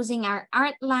away using our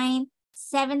Artline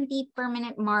 70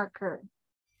 permanent marker.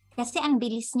 Kasi ang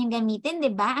bilis niya gamitin,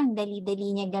 di ba? Ang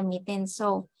dali-dali niya gamitin.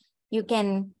 So, you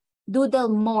can doodle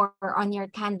more on your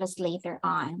canvas later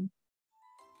on.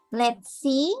 Let's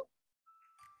see.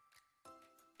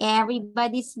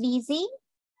 Everybody's busy.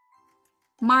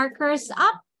 Markers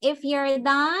up if you're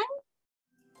done.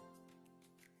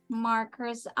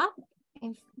 Markers up.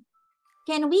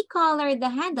 Can we color the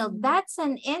handle? That's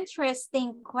an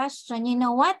interesting question. You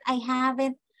know what? I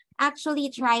haven't actually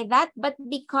tried that, but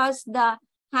because the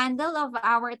handle of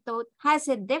our tote has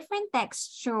a different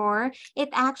texture, it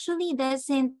actually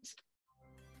doesn't.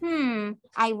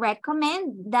 I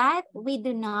recommend that we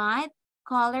do not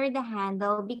color the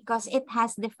handle because it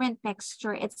has different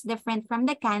texture. It's different from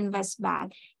the canvas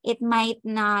bag. It might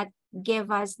not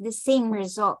give us the same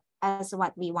result as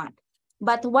what we want.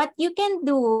 But what you can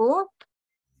do,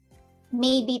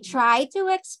 maybe try to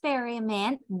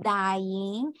experiment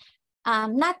dyeing.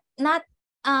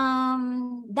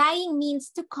 Dyeing means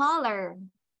to color.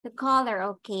 The color,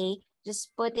 okay.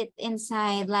 Just put it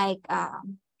inside like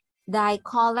dye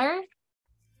color,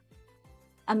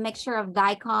 a mixture of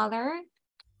dye color,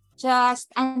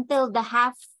 just until the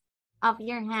half of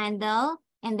your handle,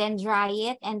 and then dry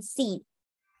it and see.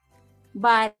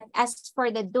 But as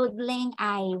for the doodling,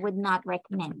 I would not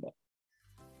recommend it.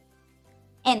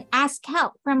 And ask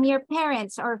help from your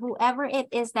parents or whoever it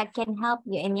is that can help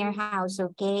you in your house,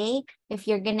 okay? If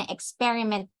you're gonna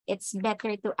experiment, it's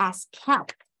better to ask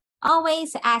help.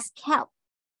 Always ask help.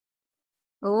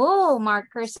 Oh,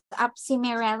 markers up,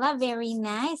 Cimerella. Very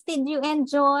nice. Did you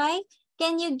enjoy?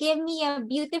 Can you give me a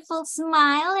beautiful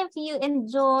smile if you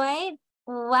enjoyed?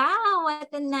 Wow,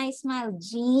 what a nice smile.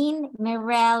 Jean,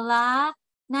 Mirella.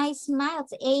 Nice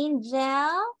smiles. Angel.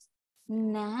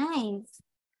 Nice.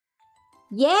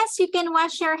 Yes, you can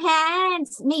wash your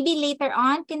hands. Maybe later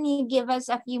on, can you give us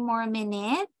a few more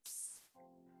minutes?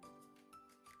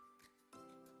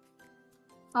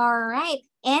 All right.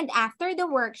 And after the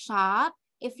workshop,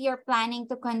 if you're planning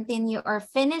to continue or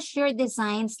finish your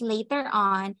designs later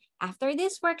on, after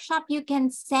this workshop, you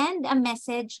can send a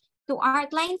message to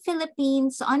Artline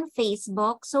Philippines on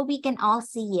Facebook so we can all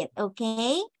see it,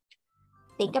 okay?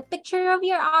 Take a picture of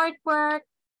your artwork,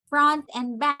 front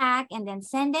and back, and then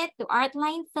send it to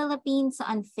Artline Philippines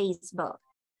on Facebook.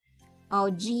 Oh,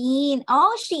 Jean.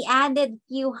 Oh, she added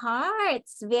few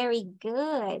hearts. Very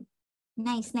good.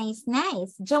 Nice, nice,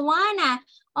 nice. Joanna.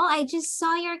 Oh, I just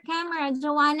saw your camera.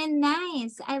 Joanna,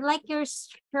 nice. I like your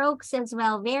strokes as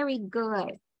well. Very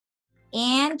good.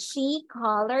 And she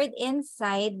colored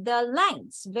inside the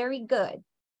lines. Very good.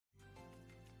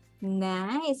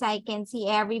 Nice. I can see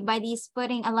everybody's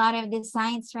putting a lot of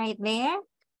designs right there.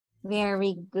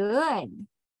 Very good.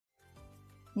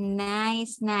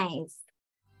 Nice, nice.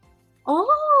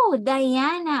 Oh,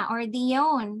 Diana or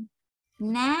Dion.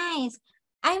 Nice.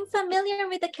 I'm familiar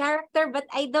with the character, but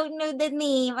I don't know the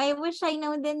name. I wish I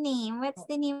know the name. What's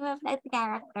the name of that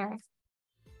character?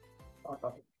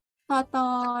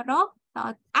 Totoro?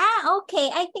 Okay.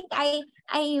 I think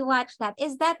I watched that.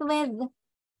 Is that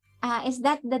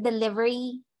the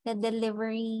delivery? The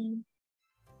delivery?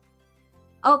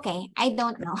 Okay, I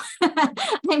don't know.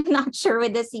 I'm not sure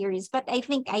with the series, but I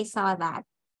think I saw that.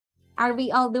 Are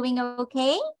we all doing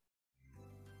okay?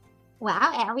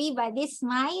 Wow, everybody's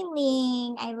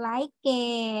smiling. I like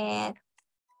it.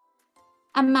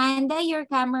 Amanda, your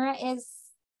camera is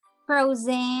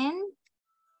frozen.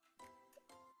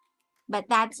 but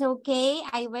that's okay.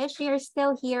 I wish you're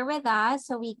still here with us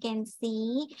so we can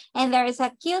see. And there's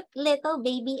a cute little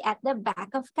baby at the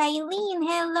back of Kylene.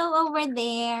 Hello over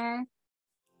there.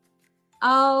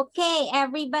 Okay,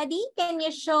 everybody, can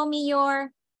you show me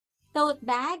your tote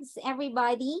bags,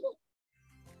 everybody?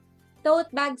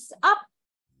 Tote bags up.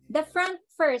 The front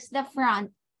first, the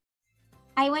front.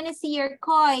 I want to see your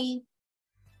koi.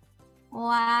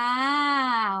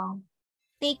 Wow.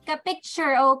 Take a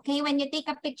picture, okay? When you take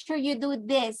a picture, you do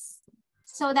this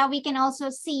so that we can also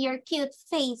see your cute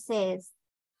faces.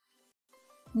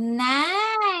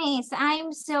 Nice.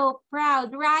 I'm so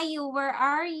proud. Ryu, where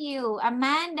are you?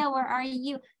 Amanda, where are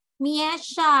you?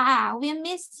 Miesha, we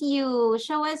miss you.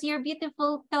 Show us your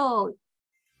beautiful tote.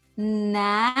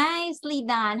 Nicely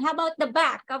done. How about the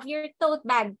back of your tote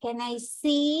bag? Can I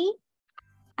see?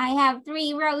 I have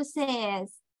 3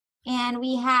 roses. And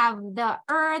we have the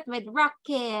earth with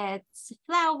rockets,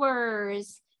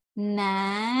 flowers.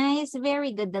 Nice.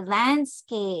 Very good. The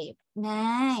landscape.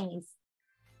 Nice.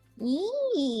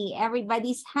 Yee,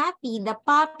 everybody's happy. The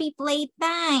puppy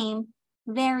playtime.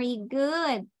 Very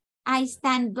good. I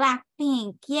stand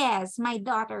Blackpink. Yes, my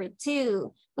daughter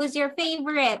too. Who's your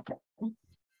favorite?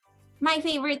 My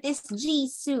favorite is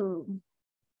Jisoo.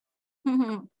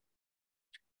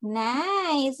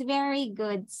 Nice. Very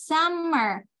good.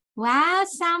 Summer. Wow,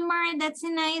 Summer. That's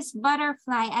a nice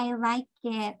butterfly. I like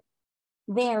it.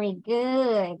 Very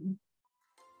good.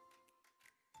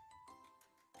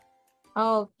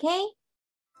 Okay.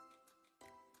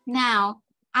 Now,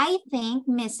 I think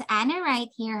Miss Anna right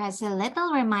here has a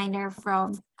little reminder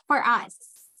for us.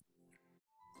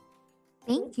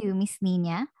 Thank you, Miss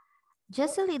Nina.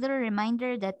 Just a little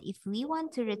reminder that if we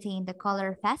want to retain the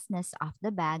color fastness of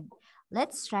the bag,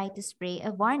 let's try to spray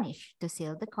a varnish to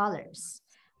seal the colors.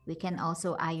 We can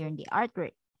also iron the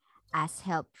artwork. Ask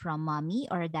help from mommy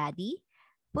or daddy.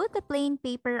 Put a plain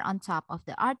paper on top of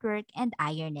the artwork and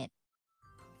iron it.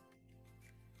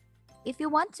 If you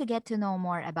want to get to know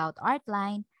more about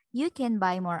Artline, you can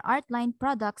buy more Artline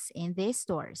products in these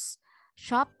stores.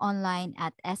 Shop online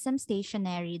at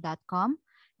smstationery.com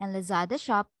and Lazada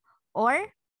Shop,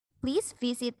 or please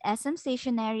visit SM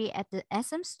Stationery at the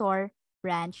SM Store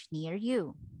branch near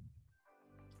you.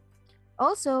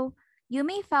 Also, you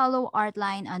may follow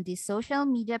Artline on the social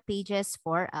media pages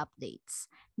for updates.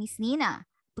 Miss Nina,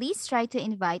 please try to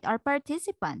invite our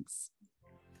participants.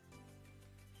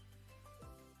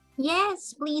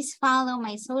 Yes, please follow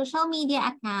my social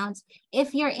media accounts.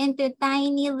 If you're into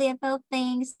tiny little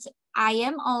things, I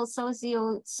am also,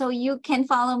 so you can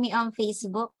follow me on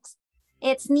Facebook.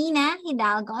 It's Nina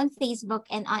Hidalgo on Facebook,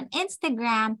 and on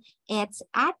Instagram, it's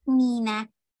at Nina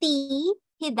T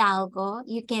Hidalgo.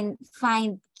 You can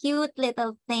find cute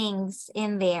little things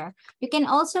in there. You can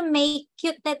also make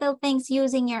cute little things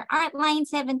using your Artline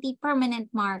 70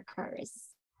 permanent markers.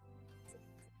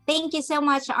 Thank you so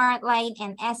much, Artline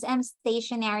and SM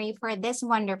Stationery, for this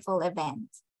wonderful event.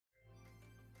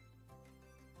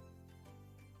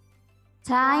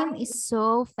 Time is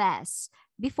so fast.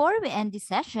 Before we end the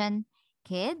session,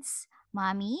 kids,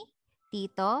 mommy,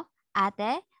 tito,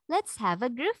 ate, let's have a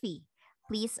groovy.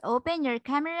 Please open your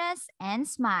cameras and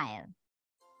smile.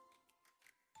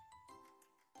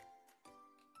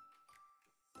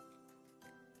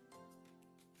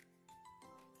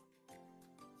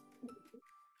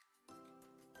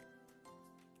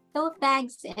 Tote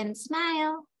bags and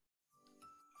smile.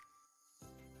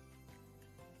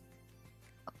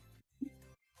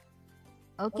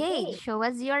 Okay, show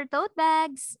us your tote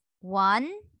bags. 1,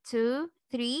 2,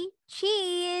 3,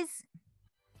 cheese.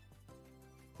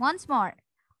 Once more.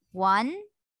 1,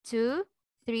 2,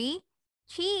 3,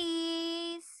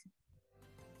 cheese.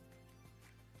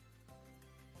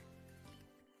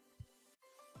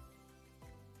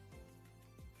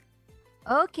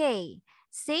 Okay,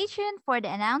 stay tuned for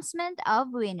the announcement of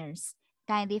winners.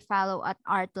 Kindly follow at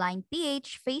Artline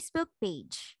PH Facebook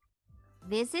page.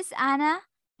 This is Anna.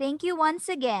 Thank you once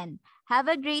again. Have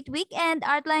a great weekend,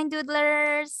 Artline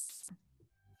Doodlers.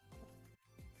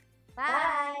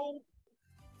 Bye.